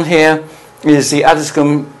 Down here is the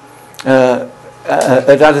Addiscombe.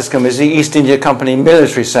 At Addiscombe is the East India Company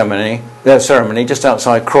military ceremony just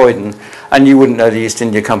outside Croydon, and you wouldn't know the East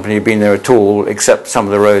India Company had been there at all, except some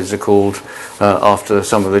of the roads are called after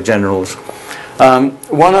some of the generals.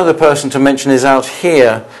 One other person to mention is out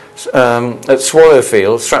here at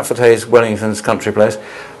Swallowfield, Stratford Hayes, Wellington's country place.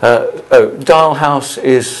 Dial House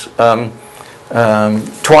is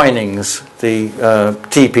Twinings, the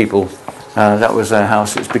tea people. That was their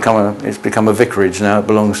house. It's become a vicarage now. It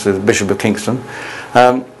belongs to the Bishop of Kingston.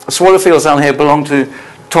 Swallowfields down here belonged to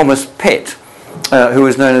Thomas Pitt, who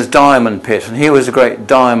was known as Diamond Pitt, and he was a great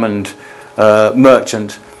diamond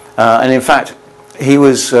merchant. And in fact, he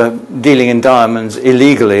was dealing in diamonds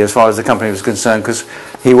illegally as far as the company was concerned, because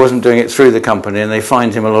he wasn't doing it through the company, and they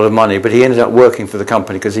fined him a lot of money. But he ended up working for the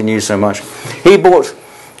company because he knew so much. He bought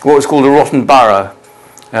what was called a rotten borough,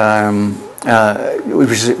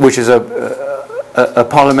 which is a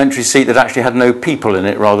parliamentary seat that actually had no people in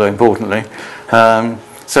it, rather importantly.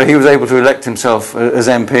 So he was able to elect himself as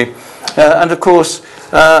MP. And of course,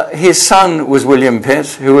 his son was William Pitt,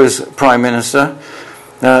 who was Prime Minister,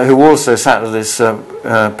 who also sat at this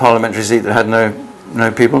parliamentary seat that had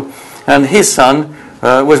no people. And his son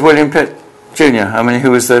was William Pitt Jr.,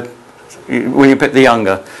 who was William Pitt the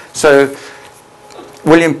Younger. So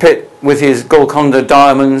William Pitt, with his Golconda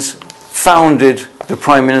diamonds, founded the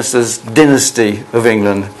Prime Minister's dynasty of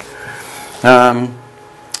England.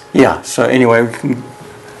 So anyway, we can...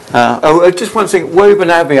 just one thing, Woburn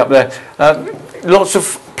Abbey up there. Lots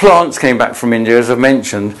of plants came back from India, as I've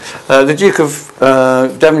mentioned. The Duke of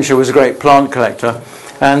Devonshire was a great plant collector,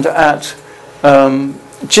 and at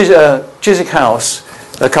Chiswick House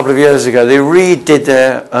a couple of years ago, they redid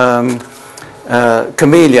their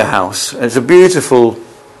camellia house. It's a beautiful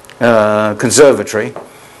conservatory,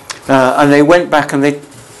 and they went back and they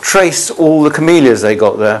traced all the camellias they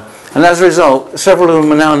got there. And as a result, several of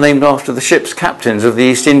them are now named after the ship's captains of the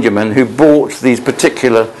East Indiamen who brought these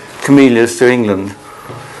particular camellias to England.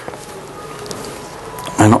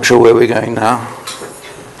 I'm not sure where we're going now.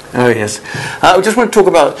 Oh yes. I just want to talk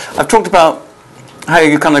about, I've talked about how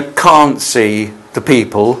you kind of can't see the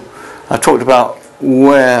people. I talked about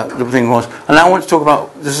where the thing was. And now I want to talk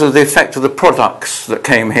about the effect of the products that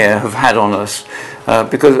came here have had on us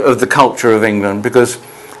because of the culture of England, because,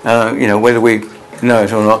 whether we know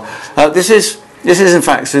it or not. This is in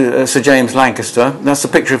fact Sir James Lancaster. That's the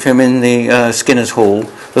picture of him in the Skinner's Hall.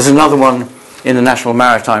 There's another one in the National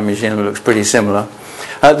Maritime Museum that looks pretty similar.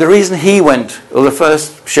 The reason the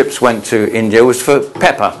first ships went to India was for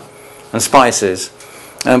pepper and spices.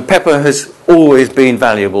 Pepper has always been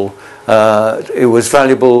valuable. It was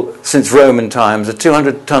valuable since Roman times.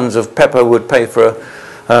 200 tons of pepper would pay for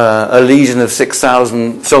a legion of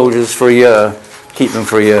 6,000 soldiers for a year. Keep them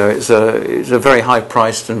for a year. It's a very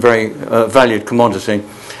high-priced and very valued commodity.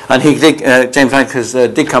 And James Lancaster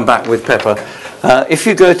did come back with pepper. If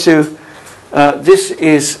you go to this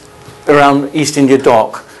is around East India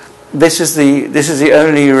Dock. This is the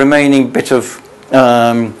only remaining bit of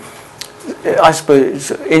I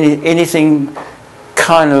suppose anything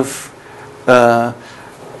kind of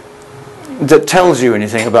that tells you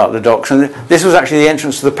anything about the docks. And this was actually the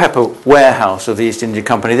entrance to the pepper warehouse of the East India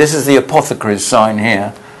Company. This is the apothecary's sign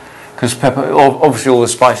here, because pepper, obviously all the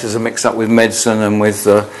spices are mixed up with medicine and with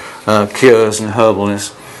cures and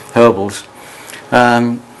herbals.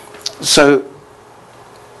 So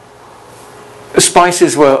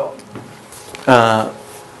spices were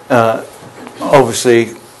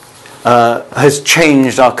obviously has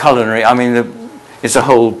changed our culinary. It's a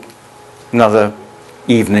whole another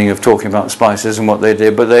evening of talking about spices and what they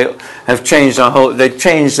did, but they have changed they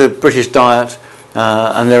changed the British diet,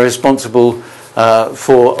 and they're responsible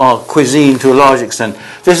for our cuisine to a large extent.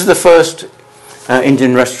 This is the first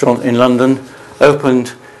Indian restaurant in London,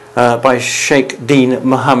 opened by Sheikh Dean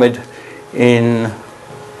Mohammed in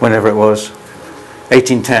whenever it was,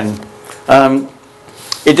 1810.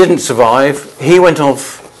 It didn't survive. He went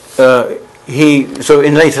off. So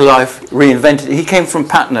in later life reinvented. He came from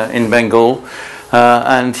Patna in Bengal,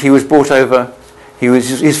 and he was brought over.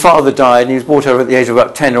 His father died, and he was brought over at the age of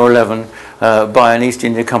about 10 or 11 by an East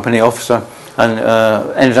India Company officer, and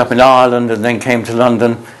ended up in Ireland, and then came to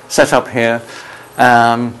London, set up here,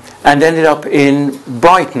 and ended up in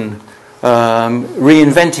Brighton,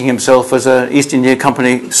 reinventing himself as an East India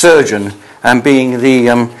Company surgeon, and being the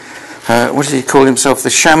what did he call himself? The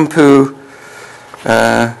shampoo.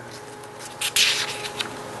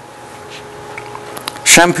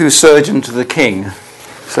 Shampoo surgeon to the king.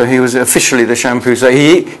 So he was officially the shampoo. So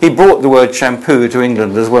he brought the word shampoo to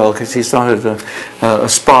England as well, because he started a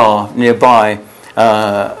spa nearby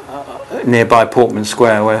Portman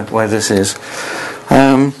Square, where this is.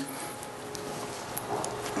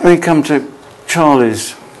 We come to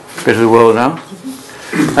Charlie's bit of the world now.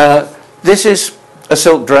 This is a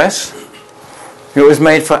silk dress. It was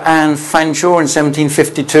made for Anne Fanshawe in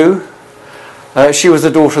 1752. She was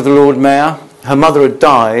the daughter of the Lord Mayor. Her mother had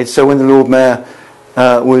died, so when the Lord Mayor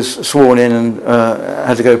was sworn in and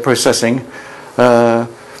had to go processing,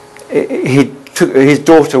 his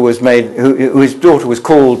daughter was made. His daughter was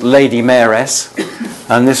called Lady Mayoress,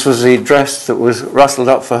 and this was the dress that was rustled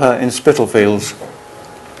up for her in Spitalfields.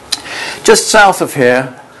 Just south of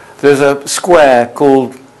here, there's a square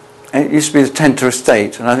called. It used to be the Tenter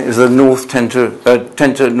Estate, and I think it was the North Tenter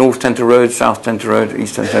Road, South Tenter Road,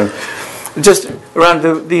 East Tenter Road. Just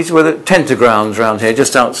around these were the Tenter grounds around here,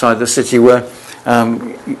 just outside the city, where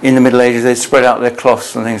in the Middle Ages they spread out their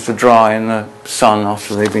cloths and things to dry in the sun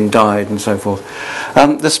after they've been dyed and so forth.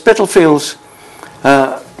 The Spitalfields,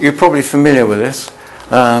 you're probably familiar with this.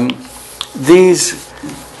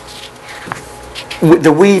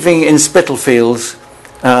 The weaving in Spitalfields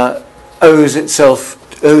owes its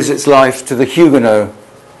life to the Huguenot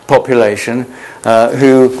population,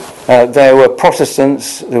 who there were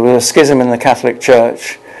Protestants. There was a schism in the Catholic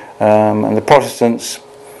Church, and the Protestants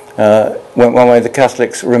went one way. The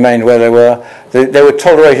Catholics remained where they were. They were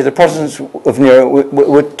tolerated. The Protestants of Europe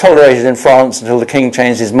were tolerated in France until the king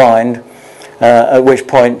changed his mind, at which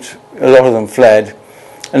point a lot of them fled.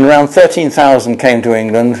 And around 13,000 came to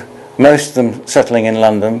England, most of them settling in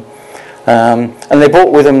London, and they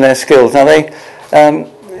brought with them their skills. Now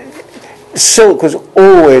silk was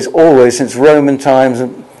always since Roman times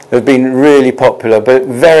have been really popular, but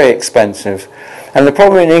very expensive. And the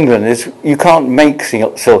problem in England is you can't make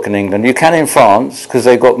silk in England. You can in France because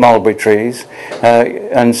they've got mulberry trees,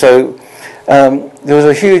 and so there was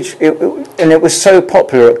a huge, and it was so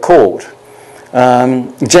popular at court.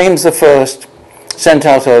 James I sent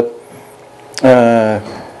out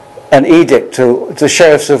an edict to the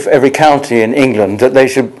sheriffs of every county in England that they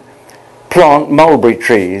should plant mulberry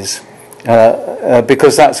trees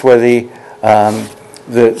because that's where the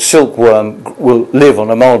silkworm will live, on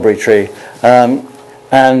a mulberry tree.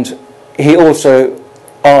 And he also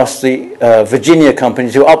asked the Virginia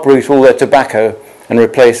company to uproot all their tobacco and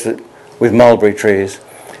replace it with mulberry trees.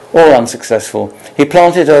 All unsuccessful. He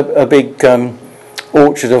planted a big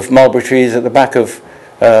orchard of mulberry trees at the back of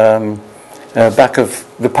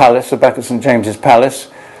the palace, the back of St James's Palace,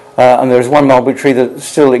 and there's one mulberry tree that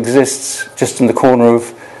still exists just in the corner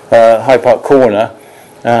of Hyde Park Corner.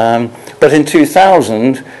 But in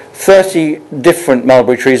 2000, 30 different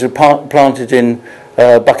mulberry trees were planted in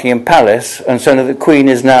Buckingham Palace, and so the Queen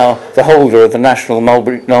is now the holder of the National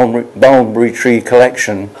Mulberry Tree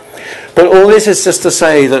Collection. But all this is just to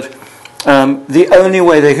say that the only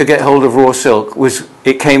way they could get hold of raw silk was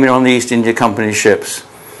it came in on the East India Company ships.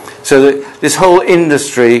 So that this whole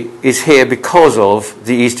industry is here because of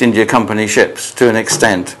the East India Company ships, to an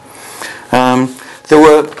extent. There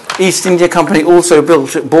were East India Company also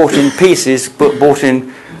bought in pieces, but bought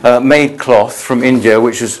in made cloth from India,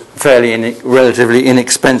 which was relatively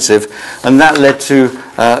inexpensive, and that led to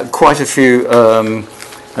quite a few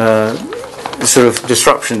sort of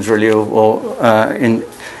disruptions, really, or in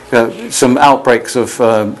some outbreaks of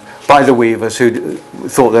by the weavers who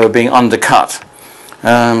thought they were being undercut.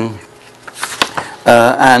 And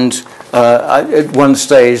at one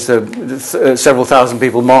stage, several thousand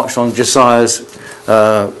people marched on Josiah's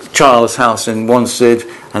Charles' house in Wanstead,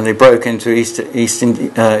 and they broke into the East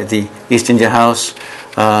India House,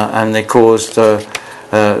 and they caused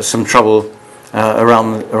some trouble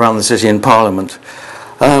around the city and Parliament.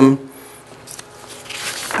 I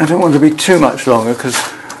don't want to be too much longer because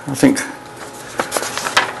I think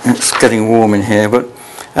it's getting warm in here, but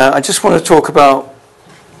I just want to talk about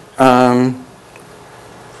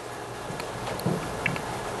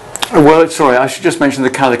well, sorry, I should just mention the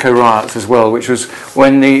Calico riots as well, which was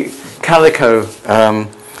when the Calico,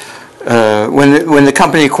 when the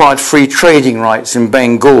company acquired free trading rights in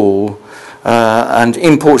Bengal, and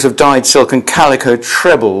imports of dyed silk and calico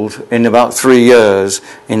trebled in about 3 years,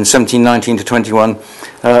 in 1719 to 21.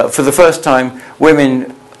 For the first time,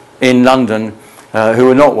 women in London who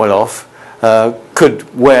were not well off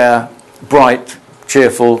could wear bright,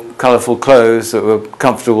 cheerful, colourful clothes that were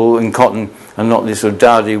comfortable in cotton and not these sort of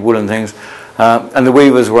dowdy woolen things. And the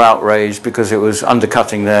weavers were outraged because it was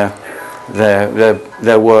undercutting their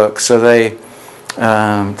work. So they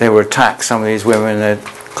were attacked. Some of these women, their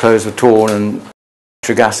clothes were torn, and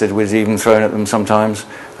nitric acid was even thrown at them sometimes,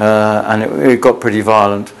 and it got pretty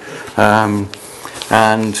violent. And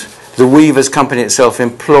the Weavers' Company itself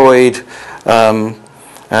employed.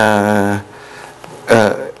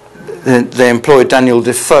 They employed Daniel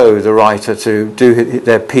Defoe, the writer, to do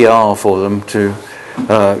their PR for them, to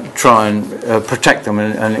try and protect them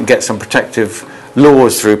and get some protective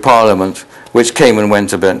laws through Parliament, which came and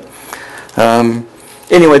went a bit.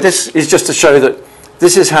 Anyway, this is just to show that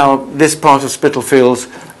this is how this part of Spitalfields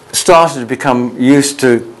started to become used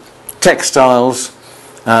to textiles.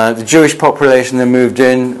 The Jewish population then moved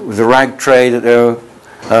in with the rag trade that they were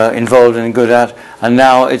involved in and good at, and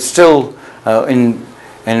now it's still in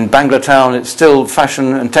Bangla Town. It's still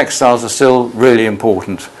fashion and textiles are still really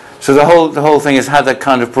important. So the whole thing has had that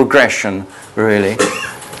kind of progression, really.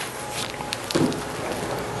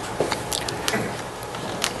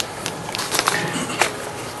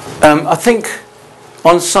 I think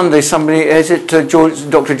on Sunday somebody, is it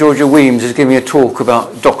Dr. Georgia Weems, is giving a talk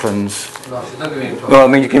about Docklands. No, she's not giving a talk. Well,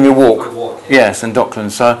 I mean, you give me a walk. Yes, and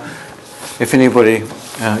Docklands. So, if anybody,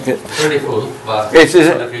 pretty full, but is for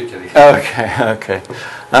it? the future. Okay.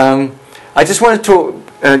 I just want to talk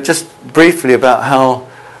just briefly about how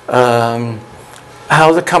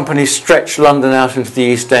the company stretched London out into the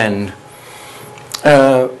East End.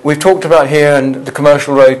 We've talked about here and the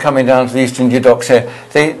commercial road coming down to the East India Docks here.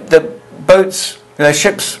 The boats, the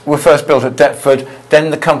ships were first built at Deptford. Then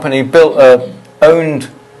the company owned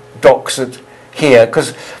docks here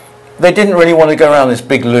because they didn't really want to go around this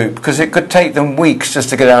big loop because it could take them weeks just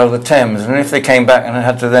to get out of the Thames, and if they came back and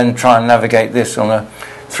had to then try and navigate this on a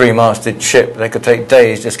three-masted ship, they could take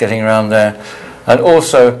days just getting around there. And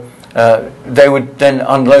also they would then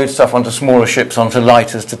unload stuff onto smaller ships, onto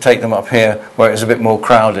lighters, to take them up here where it was a bit more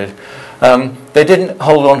crowded. They didn't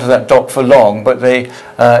hold on to that dock for long, but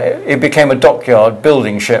it became a dockyard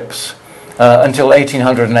building ships until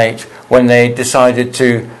 1808, when they decided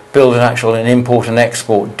to build an import and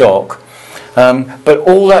export dock. But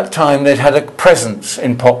all that time they'd had a presence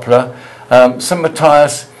in Poplar. St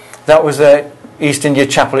Matthias, that was their East India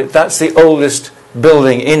Chapel. That's the oldest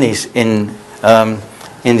building in the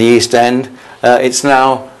East End. It's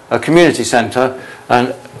now a community centre,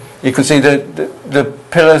 and you can see the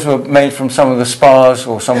pillars were made from some of the spars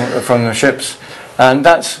or some from the ships, and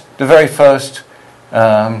that's the very first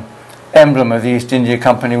emblem of the East India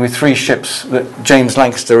Company, with 3 ships that James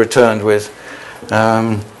Lancaster returned with.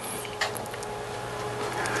 All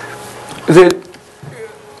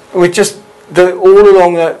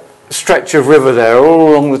along that stretch of river there, all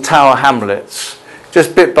along the Tower Hamlets,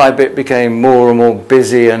 just bit by bit became more and more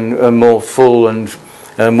busy and more full and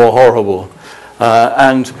more horrible.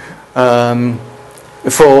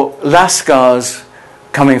 For Lascars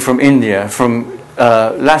coming from India, from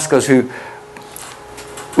Lascars who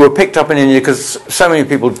were picked up in India because so many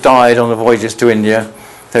people died on the voyages to India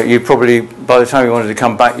that you probably, by the time you wanted to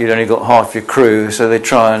come back, you'd only got half your crew, so they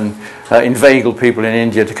try and inveigle people in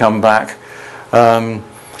India to come back. And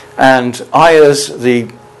ayahs, the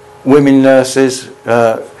women nurses,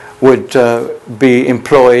 would be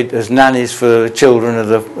employed as nannies for the children of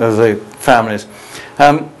the families.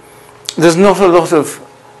 There's not a lot of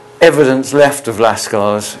evidence left of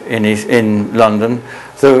Lascars in London.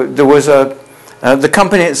 There was the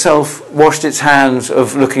company itself washed its hands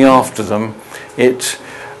of looking after them.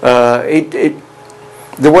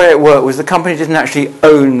 The way it worked was the company didn't actually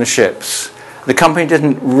own the ships. The company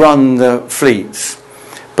didn't run the fleets,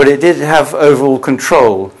 but it did have overall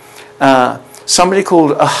control. Somebody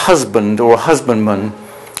called a husband or a husbandman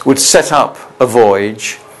would set up a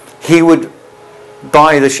voyage. He would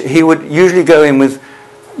he would usually go in with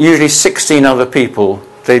 16 other people.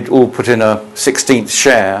 They'd all put in a 16th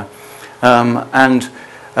share,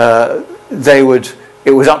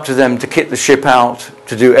 it was up to them to kit the ship out,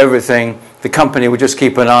 to do everything. The company would just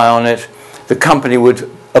keep an eye on it. The company would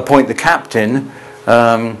appoint the captain,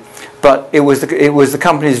 but it was the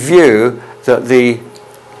company's view that the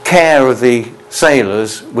care of the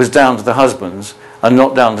sailors was down to the husbands and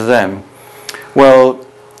not down to them. Well,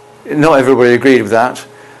 not everybody agreed with that,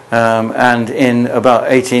 and in about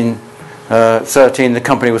 1813 the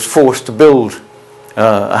company was forced to build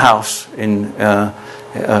a house in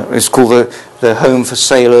it's called the Home for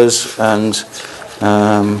Sailors, and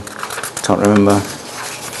can't remember.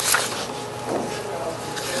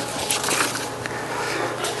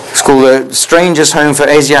 It's called the Strangers' Home for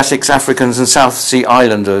Asiatics, Africans and South Sea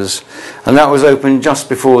Islanders, and that was opened just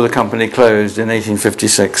before the company closed in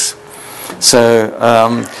 1856. So,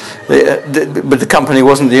 but the company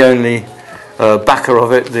wasn't the only backer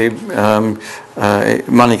of it.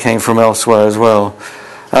 Money came from elsewhere as well.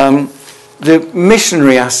 The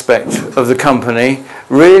missionary aspect of the company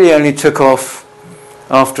really only took off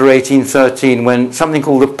after 1813, when something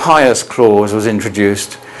called the Pious Clause was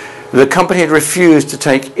introduced. The company had refused to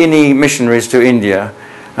take any missionaries to India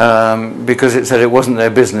because it said it wasn't their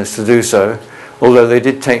business to do so, although they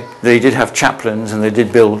did have chaplains and they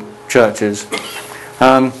did build churches.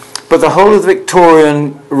 But the whole of the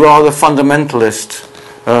Victorian, rather fundamentalist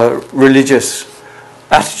religious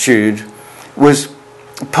attitude was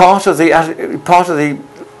part of the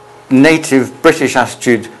native British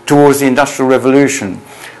attitude towards the Industrial Revolution,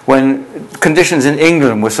 when conditions in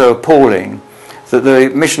England were so appalling that the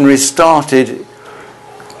missionaries started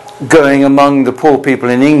going among the poor people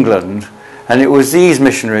in England, and it was these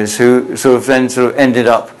missionaries who sort of ended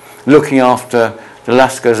up looking after the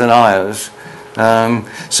Lascars and Ayers.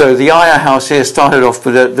 So the Ayer house here started off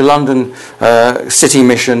with the London City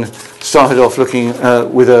Mission started off looking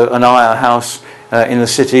with an Ayer house in the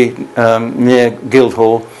city near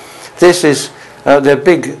Guildhall. This is their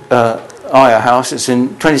big Ayer house. It's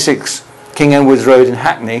in 26 King Edward's Road in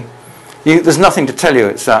Hackney. There's nothing to tell you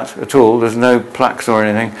it's that at all. There's no plaques or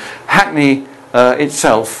anything. Hackney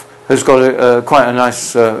itself has got quite a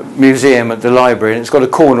nice museum at the library, and it's got a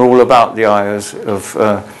corner all about the Ayers of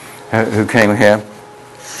who came here.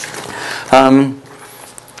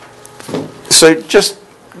 So just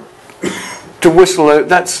to whistle,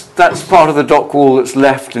 that's part of the dock wall that's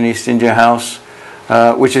left in East India House,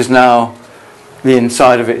 which is now the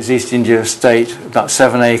inside of it is East India Estate, about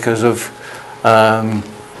 7 acres of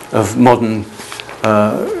modern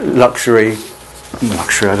luxury,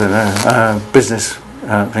 I don't know, business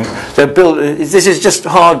thing. They're built. This is just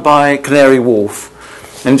hard by Canary Wharf,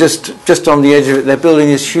 and just on the edge of it, they're building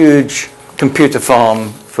this huge computer farm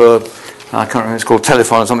for, I can't remember, it's called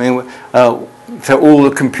Telephone or something. So all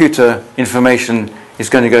the computer information is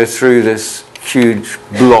going to go through this huge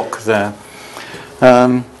block there.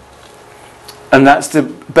 And that's the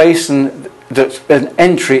basin, that's an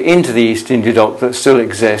entry into the East India Dock that still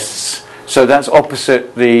exists. So that's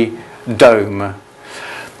opposite the dome.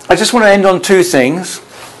 I just want to end on two things.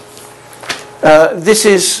 This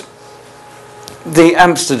is the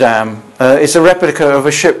Amsterdam. It's a replica of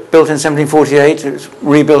a ship built in 1748. It was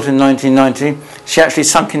rebuilt in 1990. She actually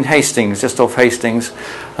sunk in Hastings, just off Hastings,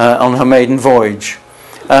 on her maiden voyage.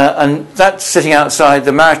 And that's sitting outside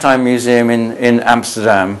the Maritime Museum in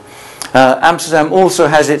Amsterdam. Amsterdam also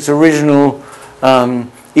has its original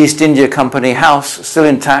East India Company house still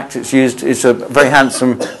intact. It's a very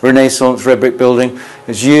handsome Renaissance red brick building.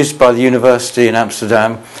 It's used by the university in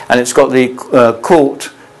Amsterdam, and it's got the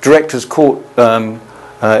court, director's court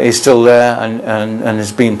is still there and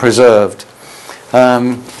has been preserved.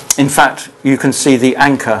 In fact, you can see the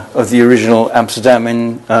anchor of the original Amsterdam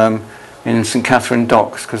in St. Catherine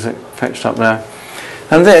Docks, because it fetched up there.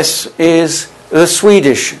 And this is the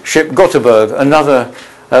Swedish ship Gothenburg, another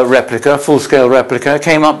replica, full-scale replica.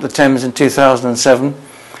 Came up the Thames in 2007.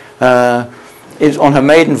 It's on her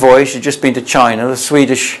maiden voyage. She'd just been to China. The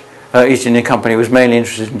Swedish East India Company was mainly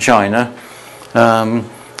interested in China.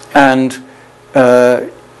 And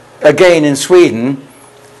again in Sweden,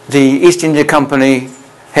 the East India Company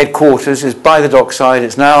headquarters is by the dockside.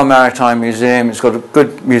 It's now a maritime museum. It's got a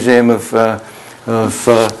good museum of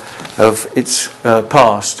its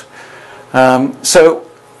past. So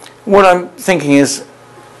what I'm thinking is,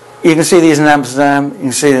 you can see these in Amsterdam, you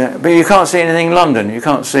can see that, but you can't see anything in London. You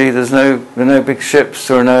can't see, there are no big ships,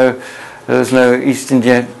 there's no East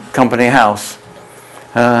India Company house.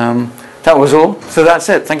 That was all. So that's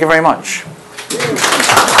it. Thank you very much.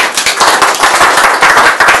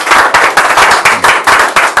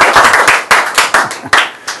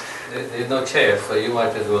 There's no chair, so you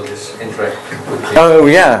might as well just interact with me. Oh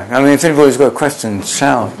yeah, I mean, if anybody's got a question,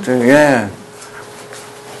 shout. Yeah.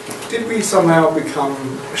 Did we somehow become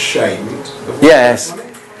ashamed of Yes,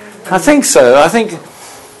 I think so. I think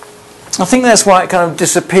that's why it kind of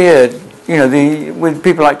disappeared. You know, with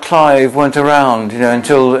people like Clive weren't around,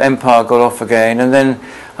 until Empire got off again, and then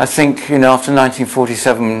I think, after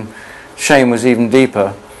 1947, shame was even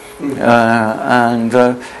deeper.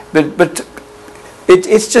 But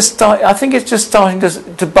it's just, I think it's just starting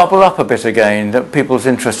to bubble up a bit again, that people's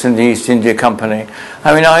interest in the East India Company.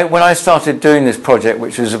 I mean, when I started doing this project,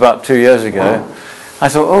 which was about 2 years ago, I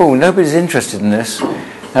thought, oh, nobody's interested in this.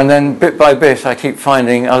 And then bit by bit, I keep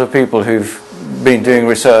finding other people who've been doing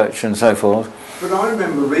research and so forth. But I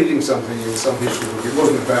remember reading something in some history book. It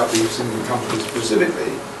wasn't about the East India Company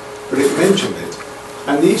specifically, but it mentioned it.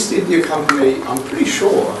 And the East India Company, I'm pretty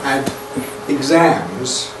sure, had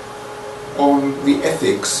exams on the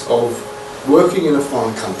ethics of working in a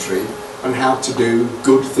foreign country and how to do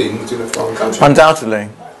good things in a foreign country. Undoubtedly.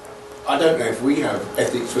 I don't know if we have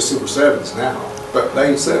ethics for civil servants now, but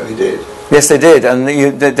they certainly did. Yes, they did, and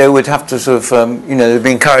they would have to sort of, they'd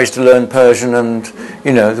be encouraged to learn Persian, and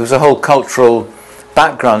there was a whole cultural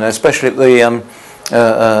background there, especially at the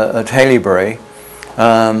at Haileybury,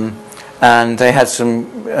 and they had some.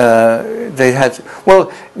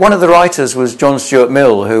 One of the writers was John Stuart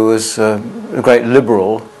Mill, who was a great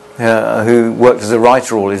liberal, who worked as a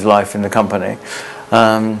writer all his life in the company,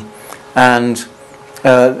 and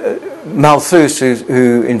Malthus,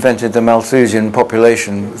 who invented the Malthusian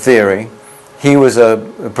population theory, he was a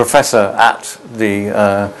professor at the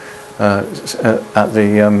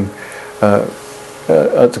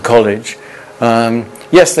college.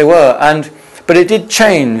 Yes, they were, but it did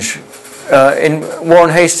change in Warren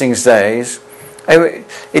Hastings' days.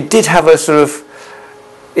 It did have a sort of,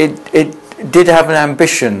 it did have an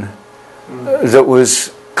ambition that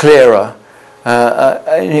was clearer.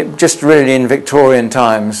 Just really in Victorian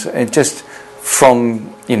times, it just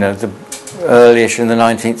from the early-ish in the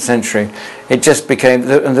 19th century, it just became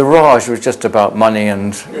the Raj was just about money,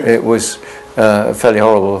 and it was fairly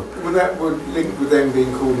horrible. Well, that would link with them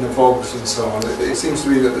being called nabogs and so on. It seems to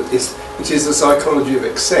me that it is the psychology of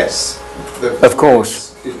excess that of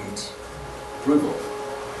course didn't approve of.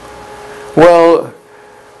 Well,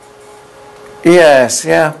 yes,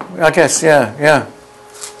 yeah, I guess, yeah.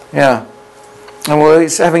 And well,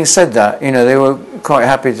 having said that, they were quite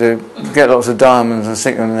happy to get lots of diamonds and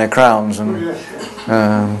stick them in their crowns, and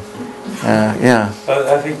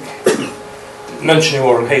I think mentioning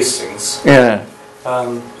Warren Hastings, who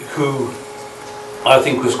I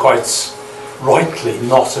think was quite rightly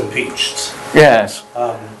not impeached. Yes.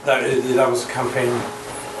 That was a campaign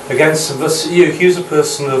against him. But he was a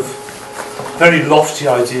person of very lofty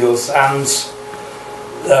ideals, and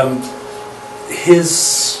he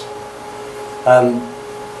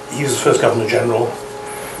was the first Governor General.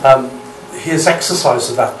 His exercise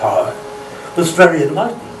of that power was very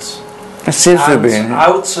enlightened. It seems to have been.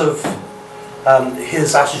 Out of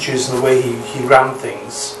his attitudes and the way he ran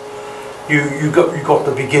things, you got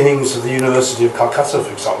the beginnings of the University of Calcutta,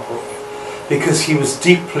 for example, because he was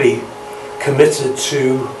deeply committed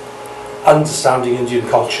to understanding Indian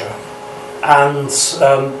culture and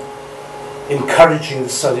encouraging the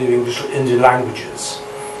study of Indian languages.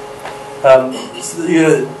 And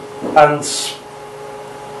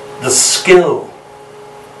the skill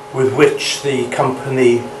with which the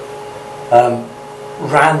company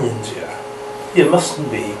ran India, it mustn't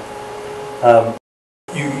be.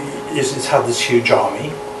 It's had this huge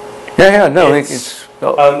army. I'm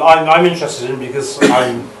interested in, because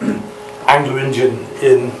I'm Anglo-Indian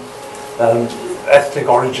in ethnic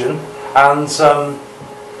origin, and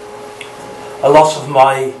a lot of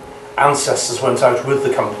my ancestors went out with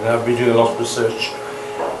the company. I've been doing a lot of research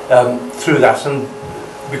through that, and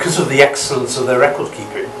because of the excellence of their record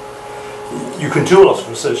keeping, you can do a lot of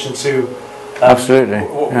research into absolutely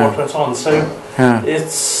what went on. So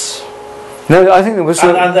it's I think there was,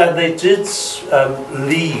 and they did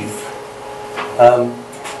leave an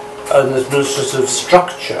administrative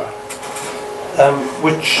structure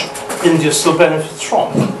which India still benefits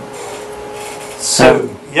from. So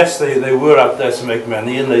yes, they were out there to make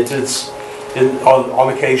money, and they did on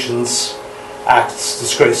occasions act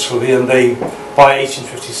disgracefully, and by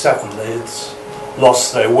 1857 they had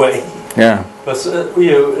lost their way. Yeah. But at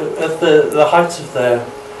the height of their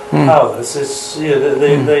powers,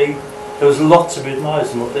 there was a lot to be admired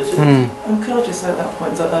in what they did. And could I just say at that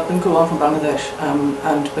point that Bengal, I'm from Bangladesh,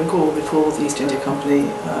 and Bengal, before the East India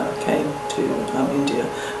Company came to India,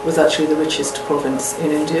 was actually the richest province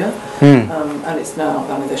in India, and it's now,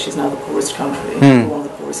 Bangladesh is now the poorest country, one of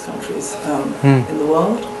the poorest countries in the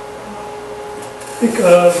world.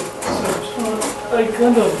 I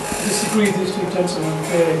kind of disagree with these two gentlemen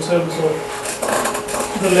here in terms of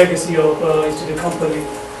the legacy of East India Company.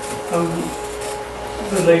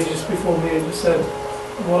 The lady just before me just said,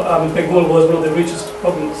 Bengal was one of the richest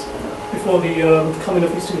provinces before the coming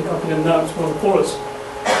of East India Company, and now it's one of the poorest.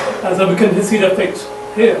 And so we can see the effect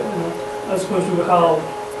here, as opposed to how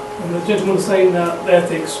the gentleman was saying that the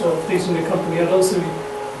ethics of the East India Company, and also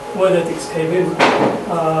where the ethics came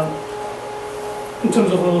in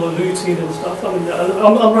terms of all the looting and stuff. I mean,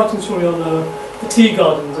 I'm writing a story on the tea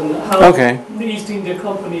gardens and how the East India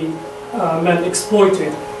Company men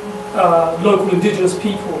exploited local indigenous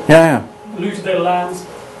people, looted their lands.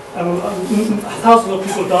 Thousands of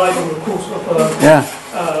people died over the course of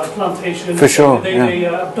plantation. For sure. They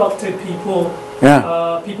abducted people.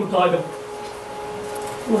 People died of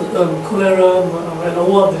cholera and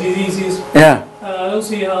all other diseases. I don't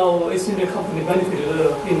see how East India Company benefited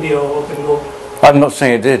India or Bengal. I'm not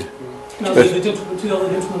saying it did. No, the gentlemen, two other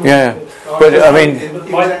gentlemen. But I mean, it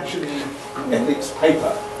was actually ethics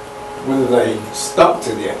paper. Whether they stuck to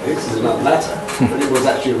the ethics is another matter, but it was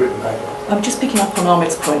actually a written paper. I'm just picking up on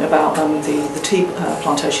Ahmed's point about the tea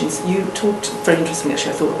plantations. You talked very interestingly,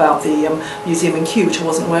 actually, I thought, about the museum in Kew, which I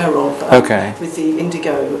wasn't aware of. With the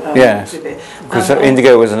indigo exhibit. Because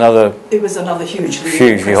indigo was another. It was another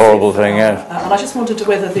hugely horrible thing. Yeah. And I just wondered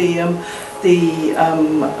whether the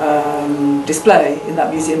display in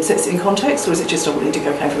that museum sits in context, or is it just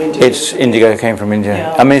indigo came from India? It's indigo came from India.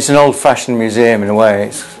 Yeah. I mean, it's an old-fashioned museum in a way.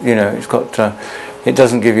 It's it's got. It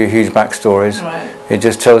doesn't give you huge backstories. Right. It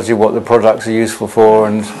just tells you what the products are useful for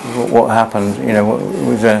and what happened. In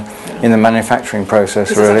the manufacturing process.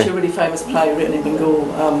 This is actually a really famous play written in Bengal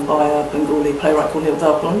by a Bengali playwright called Neil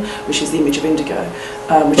Darpan, which is The Image of Indigo,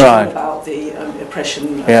 which is all about the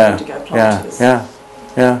oppression of indigo planters. Yeah.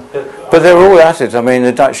 But they're all at it. I mean,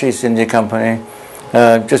 the Dutch East India Company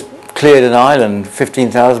just cleared an island.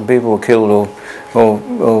 15,000 people were killed or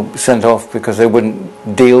sent off because they wouldn't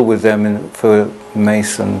deal with them for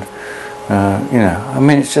mace and I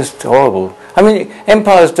mean, it's just horrible. I mean,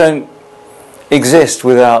 empires don't exist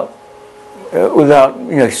without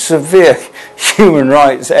severe human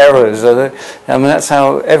rights errors. I mean, that's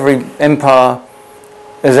how every empire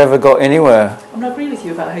has ever got anywhere. I agree with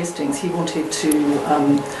you about Hastings. He wanted to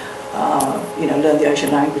learn the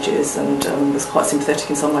Asian languages and was quite sympathetic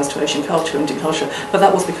in some ways to Asian culture and Indian culture, but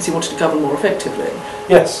that was because he wanted to govern more effectively.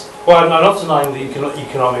 Yes, well, I'm not denying the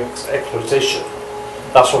economic exploitation.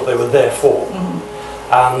 That's what they were there for,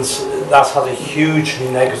 and that had a hugely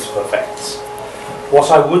negative effect.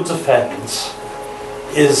 What I would defend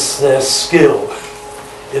is their skill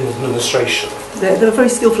in administration. They were very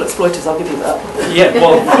skillful exploiters, I'll give you that. Yeah,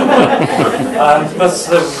 well, but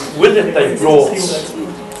with it they brought...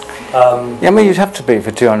 I mean, you'd have to be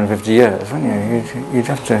for 250 years, wouldn't you? You'd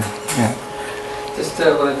have to, Just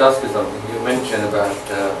wanted to ask you something. You mentioned about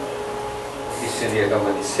East India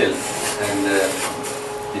Company silk and the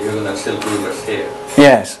Huguenot silk weavers here.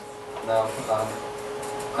 Yes. Now,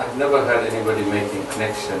 I've never heard anybody making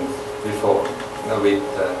connection before with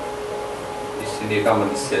East India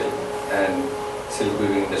Company silk and silk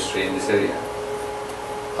weaving industry in this area.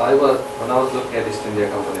 When I was looking at East India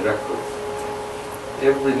Company records,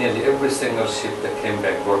 nearly every single ship that came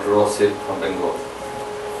back brought raw silk from Bengal,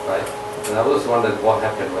 right? And I was wondering what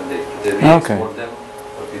happened when did they re-export them,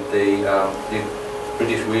 or did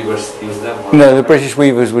British weavers use them? No, the British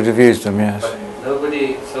weavers would have used them, yes. But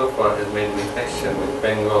nobody so far has made any connection with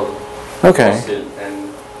Bengal silk and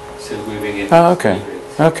silk weaving in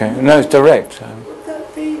Okay, no, it's direct. Would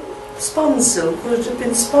that be spun silk? Would it have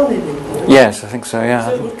been spun in India? Yes, I think so, yeah.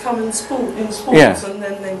 So it would come in spools and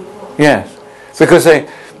then they would... Yes, because they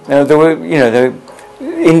were,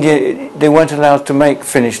 India, they weren't allowed to make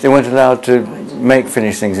finished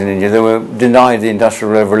things in India. They were denied the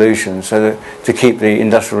Industrial Revolution, so to keep the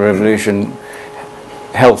Industrial Revolution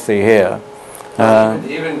healthy here.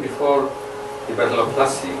 Even before the Battle of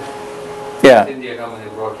Plassey, India Company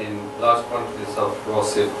brought in large quantities of raw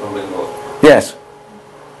silk from Bengal. Yes.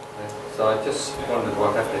 So I just wondered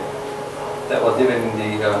what happened. That was even in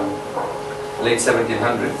the late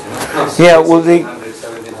 1700s, Yeah, well,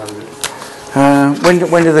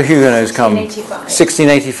 1700s. When did the Huguenots come? 1685.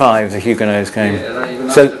 1685, the Huguenots came. Yeah, and even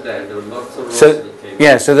after that, there were lots of raw silk came.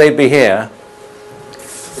 Yeah, so they'd be here,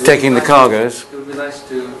 taking the cargoes. It would be nice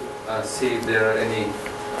to see if there are any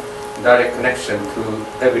direct connection through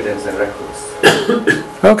evidence and records.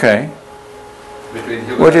 Okay. Between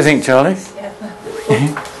what do you think, Charlie?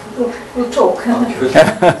 We'll talk.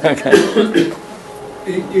 Okay.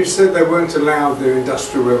 You said they weren't allowed the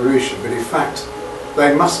Industrial Revolution, but in fact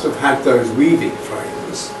they must have had those weaving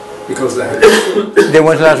frames because they had... They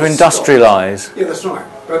weren't allowed to industrialise. Yeah, that's right.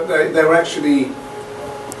 But they were actually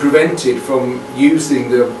prevented from using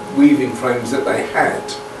the weaving frames that they had.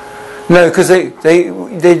 No, because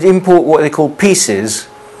they'd import what they call pieces,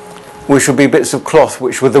 which would be bits of cloth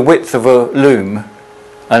which were the width of a loom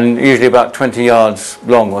and usually about 20 yards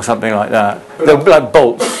long or something like that. They're like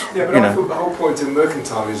bolts. Yeah, but I thought the whole point of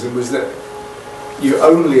mercantilism was that you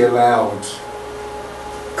only allowed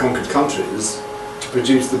conquered countries to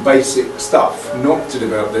produce the basic stuff, not to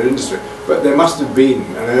develop their industry. But there must have been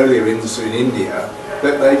an earlier industry in India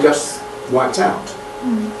that they just wiped out.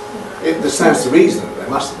 It stands to reason that they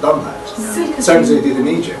must have done that. Same as they did in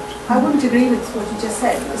Egypt. I wouldn't agree with what you just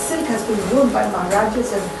said. Silk has been worn by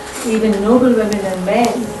Maharajas and even noble women and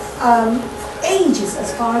men ages,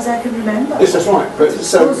 as far as I can remember. Yes, that's right. But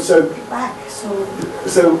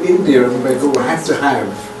so India and Bengal had to have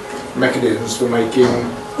mechanisms for making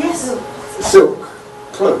silk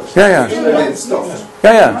clothes. Yeah. Which we then stopped.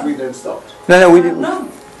 Yeah. Which we then stopped. No, we didn't. No.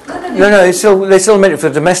 They still made it for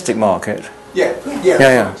the domestic market. Yeah.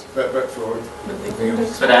 Yeah. But for something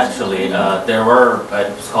else. But actually, there were,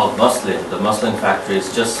 it's called muslin, the muslin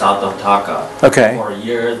factories just south of Dhaka. Okay. For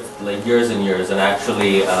years, like years and years, and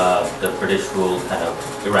actually the British rule kind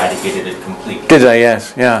of eradicated it completely. Did they?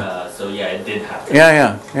 Yes. Yeah. So yeah, it did happen.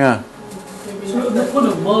 Yeah. So the one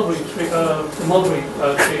of mulberry tree, the mulberry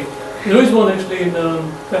tree. There is one actually in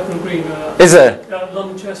Bethnal Green. Is there?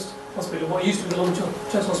 London Chest Hospital. What used to be the London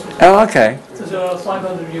Chest Hospital. Oh, okay. There's a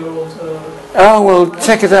 500-year-old. Oh well,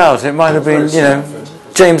 check it out. It might have been, you know,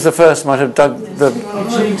 James the First might have dug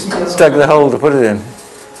the hole to put it in.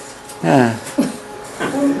 Yeah.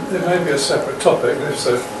 There may be a separate topic,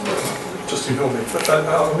 so just ignore me. But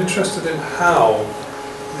I'm interested in how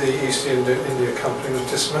the East India Company was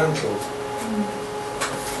dismantled.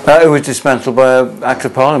 It was dismantled by an Act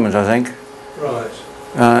of Parliament, I think. Right.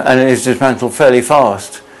 And it was dismantled fairly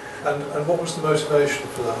fast. And what was the motivation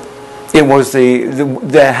for that? It was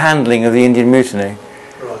their handling of the Indian Mutiny,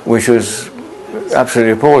 Right. which was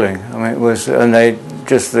absolutely appalling. I mean, it was, and the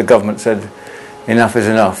government said, enough is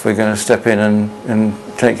enough. We're going to step in and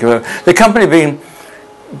take you over. The company had been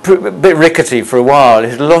a bit rickety for a while. It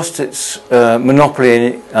had lost its monopoly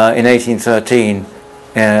in 1813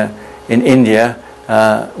 in India.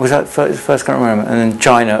 Was that first? Can't remember. And then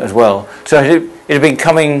China as well. So it had been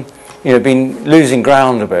coming, been losing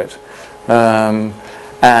ground a bit.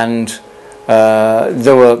 And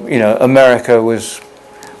there were, America was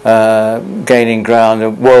gaining ground. The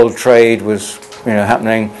world trade was,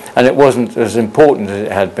 happening, and it wasn't as important as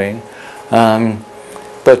it had been. No,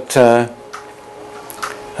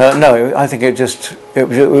 I think it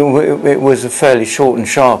was a fairly short and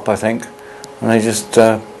sharp. I think, and they just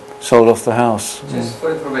sold off the house. Just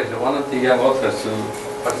for information, one of the young authors who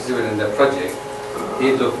participated in the project,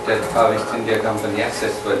 he looked at how East India Company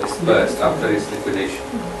assets were dispersed after its liquidation.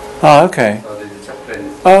 Oh, okay. So there's a chapter in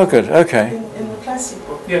this. Oh, good. Okay. In the classic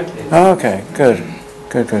book. Yeah. Oh, okay. Good.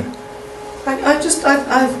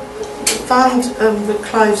 I found the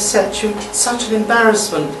Clive statue such an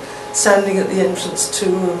embarrassment standing at the entrance to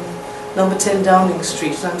number 10 Downing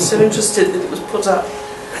Street, and I'm so interested that it was put up.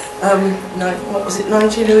 What was it,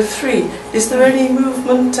 1903? Is there any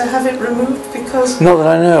movement to have it removed? Because not that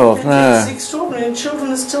I know of. No. It's extraordinary, and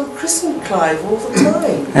children are still christened Clive all the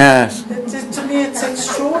time. Yes. To me, it's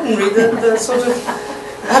extraordinary the sort of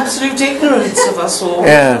absolute ignorance of us all.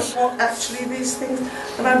 Yes. What actually these things,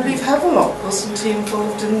 and I believe Havelock wasn't he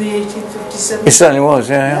involved in the 1857? It certainly was.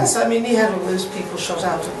 Yeah. Yes, I mean he had all those people shot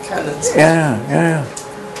out of cannons. Yeah.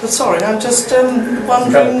 But sorry, I'm just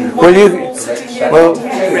wondering. Well,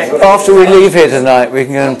 after we leave here tonight, we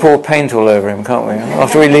can go and pour paint all over him, can't we?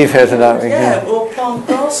 After we leave here tonight, we can. Yeah, or plant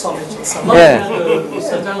grass on it or something. Yeah. The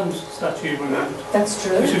St Anne's statue removed. That's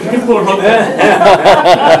true.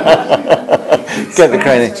 Get the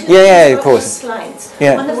crane. Yeah, of course. Slides.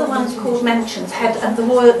 Yeah. One of the ones called Mentions had the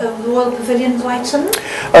Royal Pavilion Brighton.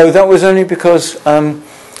 Oh, that was only because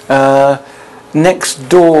next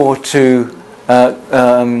door to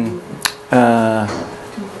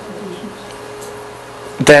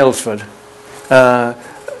Dalesford,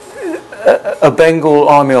 a Bengal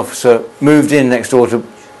army officer moved in next door to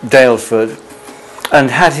Dalesford and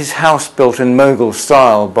had his house built in Mughal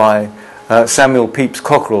style by Samuel Pepys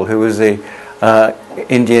Cockerell, who was the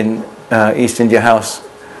East India House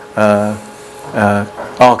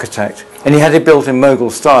architect, and he had it built in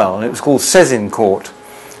Mughal style, and it was called Sezin Court,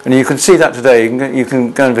 and you can see that today. You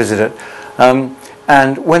can go and visit it.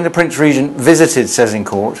 And when the Prince Regent visited Sezin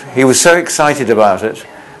Court, he was so excited about it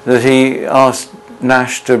that he asked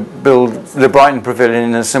Nash to build the Brighton Pavilion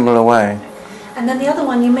in a similar way. And then the other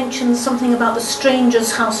one, you mentioned something about the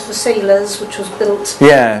Stranger's House for Sailors, which was built.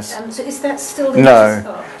 Yes. So is that still the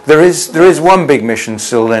No. There is one big mission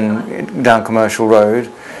still down Commercial Road,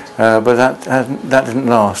 but that didn't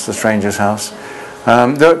last, the Stranger's House.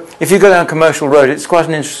 If you go down Commercial Road, it's quite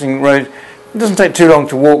an interesting road. It doesn't take too long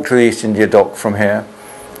to walk to the East India Dock from here,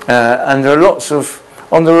 and there are lots of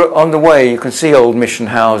on the way you can see old mission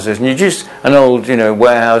houses, and an old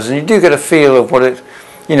warehouse, and you do get a feel of what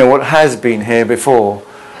what has been here before.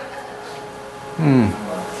 You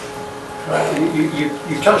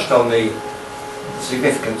touched on the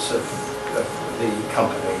significance of the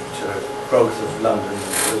company to the growth of London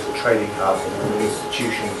as a trading hub and all the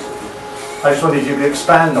institutions. I just wanted you to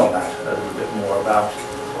expand on that a little bit more about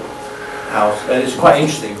how, and it's quite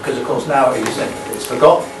interesting because of course now it's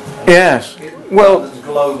forgotten. Yes. Well, there's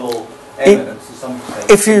global evidence to some extent.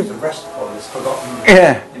 If you the rest of it is forgotten.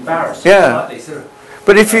 Yeah. Embarrassing. Yeah. Slightly.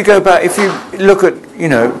 But if you go back, if you look at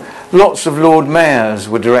lots of Lord Mayors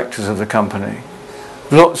were directors of the company.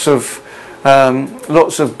 Lots of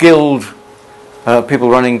guild people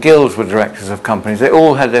running guilds were directors of companies. They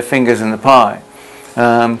all had their fingers in the pie.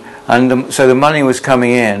 So the money was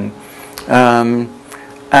coming in, and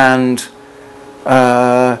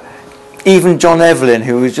even John Evelyn,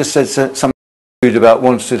 who just said something about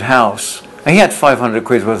Wanstead House, and he had 500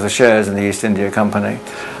 quid worth of shares in the East India Company.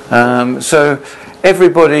 So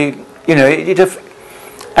everybody, you know,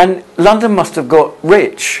 and London must have got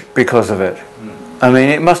rich because of it. I mean,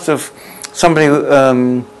 it must have, somebody,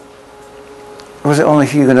 was it on the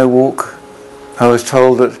Huguenot Walk? I was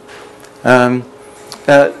told that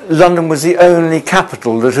London was the only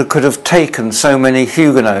capital that could have taken so many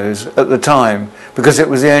Huguenots at the time, because it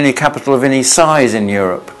was the only capital of any size in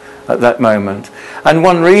Europe at that moment. And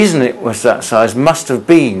one reason it was that size must have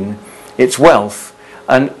been its wealth,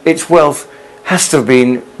 and its wealth has to have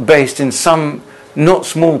been based in some not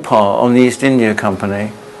small part on the East India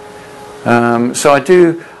Company. So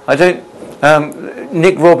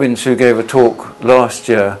Nick Robbins, who gave a talk last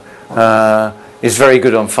year, is very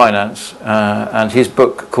good on finance, and his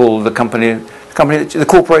book called the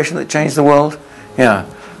corporation that changed the world,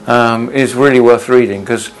 is really worth reading,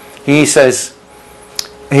 because he says,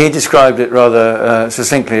 he described it rather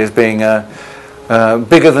succinctly as being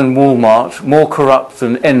bigger than Walmart, more corrupt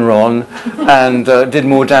than Enron, and did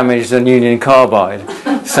more damage than Union Carbide.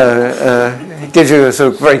 So it gives you a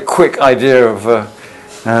sort of very quick idea of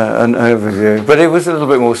an overview, but it was a little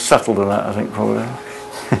bit more subtle than that, I think, probably.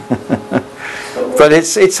 But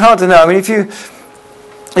it's hard to know. I mean, if you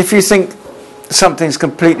think something's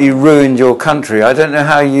completely ruined your country, I don't know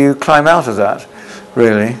how you climb out of that,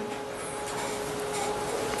 really.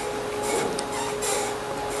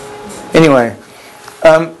 Anyway,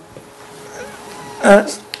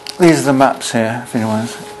 these are the maps here, if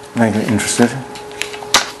anyone's maybe interested.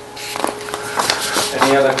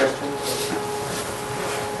 Any other questions?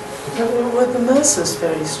 Were the Mercers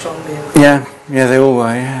very strongly involved? Yeah, they all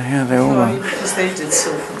were. Yeah, they all were. Because they did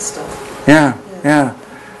silk and stuff.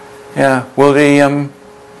 Yeah. Well,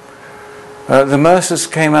 the Mercers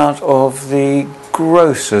came out of the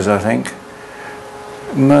grocers, I think.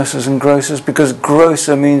 Mercers and grocers, because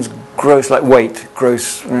grocer means gross, like weight,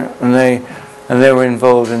 gross, and they were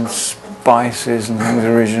involved in spices and things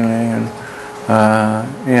originally, and I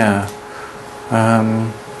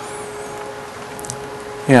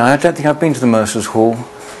don't think I've been to the Mercers' Hall.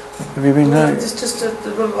 Have you been there? It's just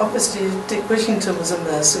obviously Dick Whittington was a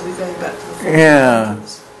Mercer. We're going back to the 40s. Yeah,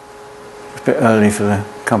 it's a bit early for the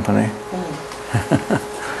company.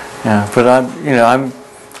 Yeah, but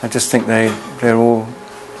I just think they're all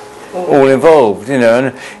involved, you know,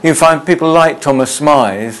 and you find people like Thomas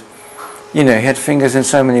Smythe, you know, he had fingers in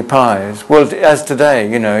so many pies. Well, as today,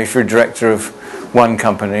 you know, if you're a director of one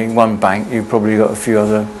company, one bank, you've probably got a few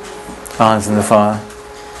other irons in the fire.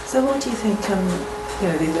 So what do you think, you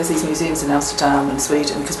know, there's these museums in Amsterdam and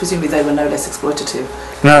Sweden, because presumably they were no less exploitative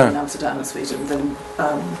in Amsterdam and Sweden than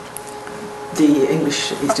the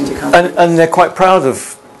English East India Company. And they're quite proud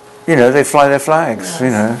of, you know, they fly their flags, you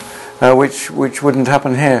know, which wouldn't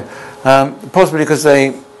happen here. Possibly because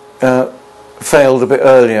they failed a bit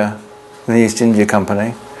earlier than the East India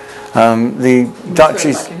Company. The Dutch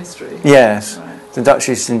East, yes, right. The Dutch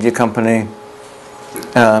East India Company.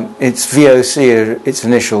 It's VOC, its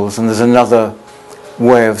initials, and there's another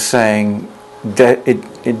way of saying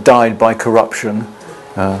it died by corruption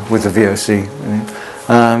with the VOC.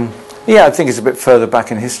 I think it's a bit further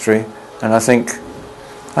back in history, and I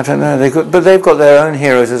don't know. They've got their own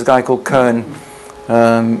heroes. There's a guy called Cohen,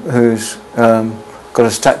 who's got a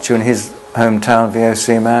statue in his hometown,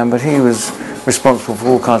 VOC man, but he was responsible for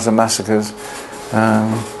all kinds of massacres.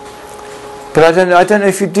 But I don't know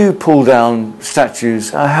if you do pull down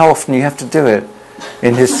statues, how often you have to do it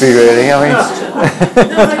in history, really. I mean,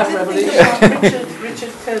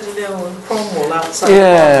 Richard Coeur-de-Lion and Cromwell outside.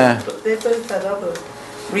 Yeah. But they both had other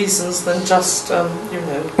reasons than just, you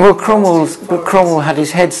know. Well, Cromwell had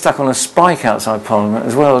his head stuck on a spike outside Parliament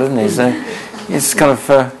as well, didn't he? So it's kind of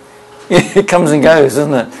it comes and goes,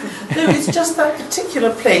 doesn't it? No, it's just that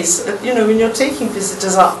particular place. You know, when you're taking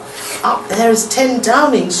visitors up there is 10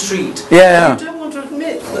 Downing Street. Yeah. You don't want to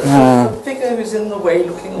admit that the figure who's in the way,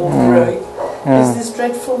 looking all heroic, is this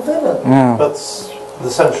dreadful villain. But the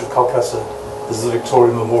centre of Calcutta is the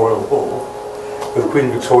Victoria Memorial Hall, with Queen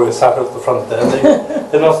Victoria sat at the front there.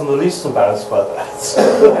 They're not in the least embarrassed by that.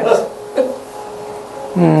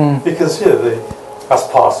 Because that's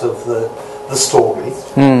part of the story.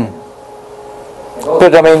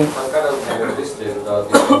 But I mean,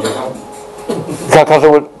 Calcutta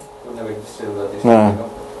would never exist without this. No.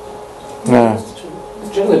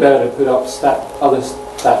 It's generally better to put up other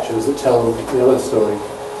statues that tell the other story,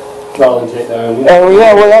 rather than take their own. Oh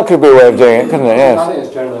yeah, well that could be a way of doing it, couldn't it? Yes. I think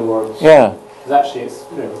it's generally works. Yeah. Because actually, it's,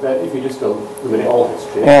 you know, if you just go look at it all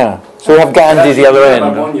history. Yeah. So we have Gandhi the other end.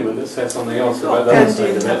 A monument that says something else about the other side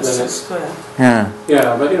of it, then it's yeah.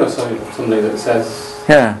 Yeah, but you know, something that says.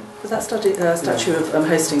 Yeah. But that statue of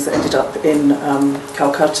Hastings that ended up in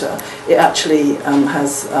Calcutta, it actually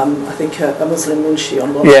has, I think, a Muslim munshi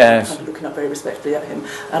on one yes. kind of looking up very respectfully at him,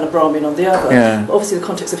 and a Brahmin on the other. Yeah. But obviously the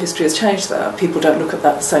context of history has changed there. People don't look at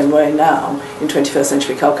that the same way now in 21st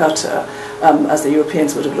century Calcutta as the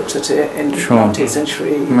Europeans would have looked at it in 19th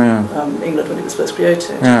century England when it was first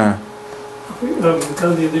created. Yeah. I think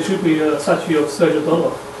Gandhi, there should be a statue of Sir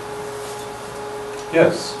Dollar.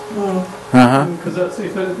 Yes. Because that's,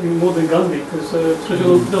 if anything, more than Gandhi, because Sir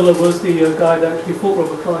Dollar was the guy that actually fought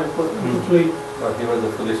Robert Clive, but unfortunately... But he was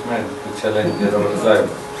a foolish man to challenge Robert Clive.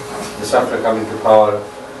 Just after coming to power,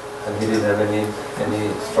 and he didn't have any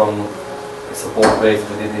strong support base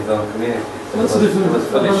within his own community. So That's he was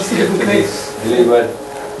foolish. He actually delivered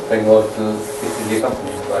Bengal to East India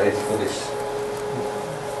Company, but he's foolish.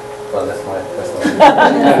 Well, that's my...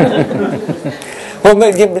 Well,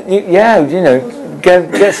 yeah, you know,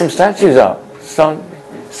 get some statues up. Start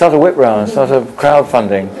a whip round, start a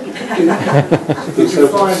crowdfunding. Did you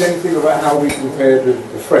find anything about how we compared with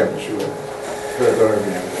the French who were further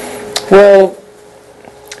over? Well,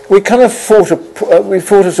 we kind of fought a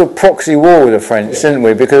sort of proxy war with the French, didn't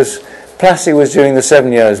we? Because Plassey was during the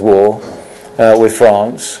 7 Years' War with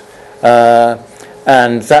France,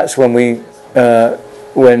 and that's when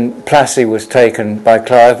when Plassey was taken by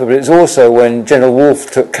Clive, but it's also when General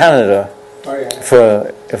Wolfe took Canada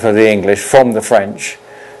for the English from the French.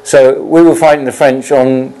 So we were fighting the French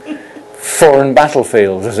on foreign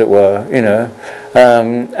battlefields, as it were, you know.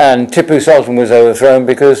 And Tipu Sultan was overthrown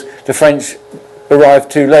because the French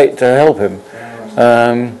arrived too late to help him.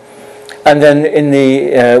 And then in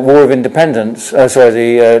the War of Independence,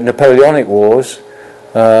 the Napoleonic Wars,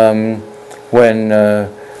 when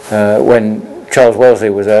Charles Wellesley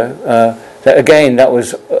was there, that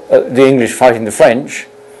was the English fighting the French,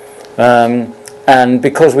 and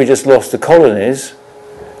because we just lost the colonies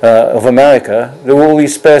of America, there were all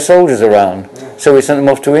these spare soldiers around, so we sent them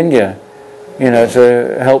off to India, you know,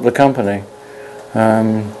 to help the company.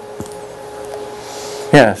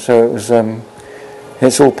 Yeah, so it was.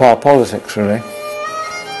 It's all power politics, really.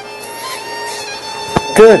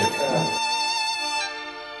 Good.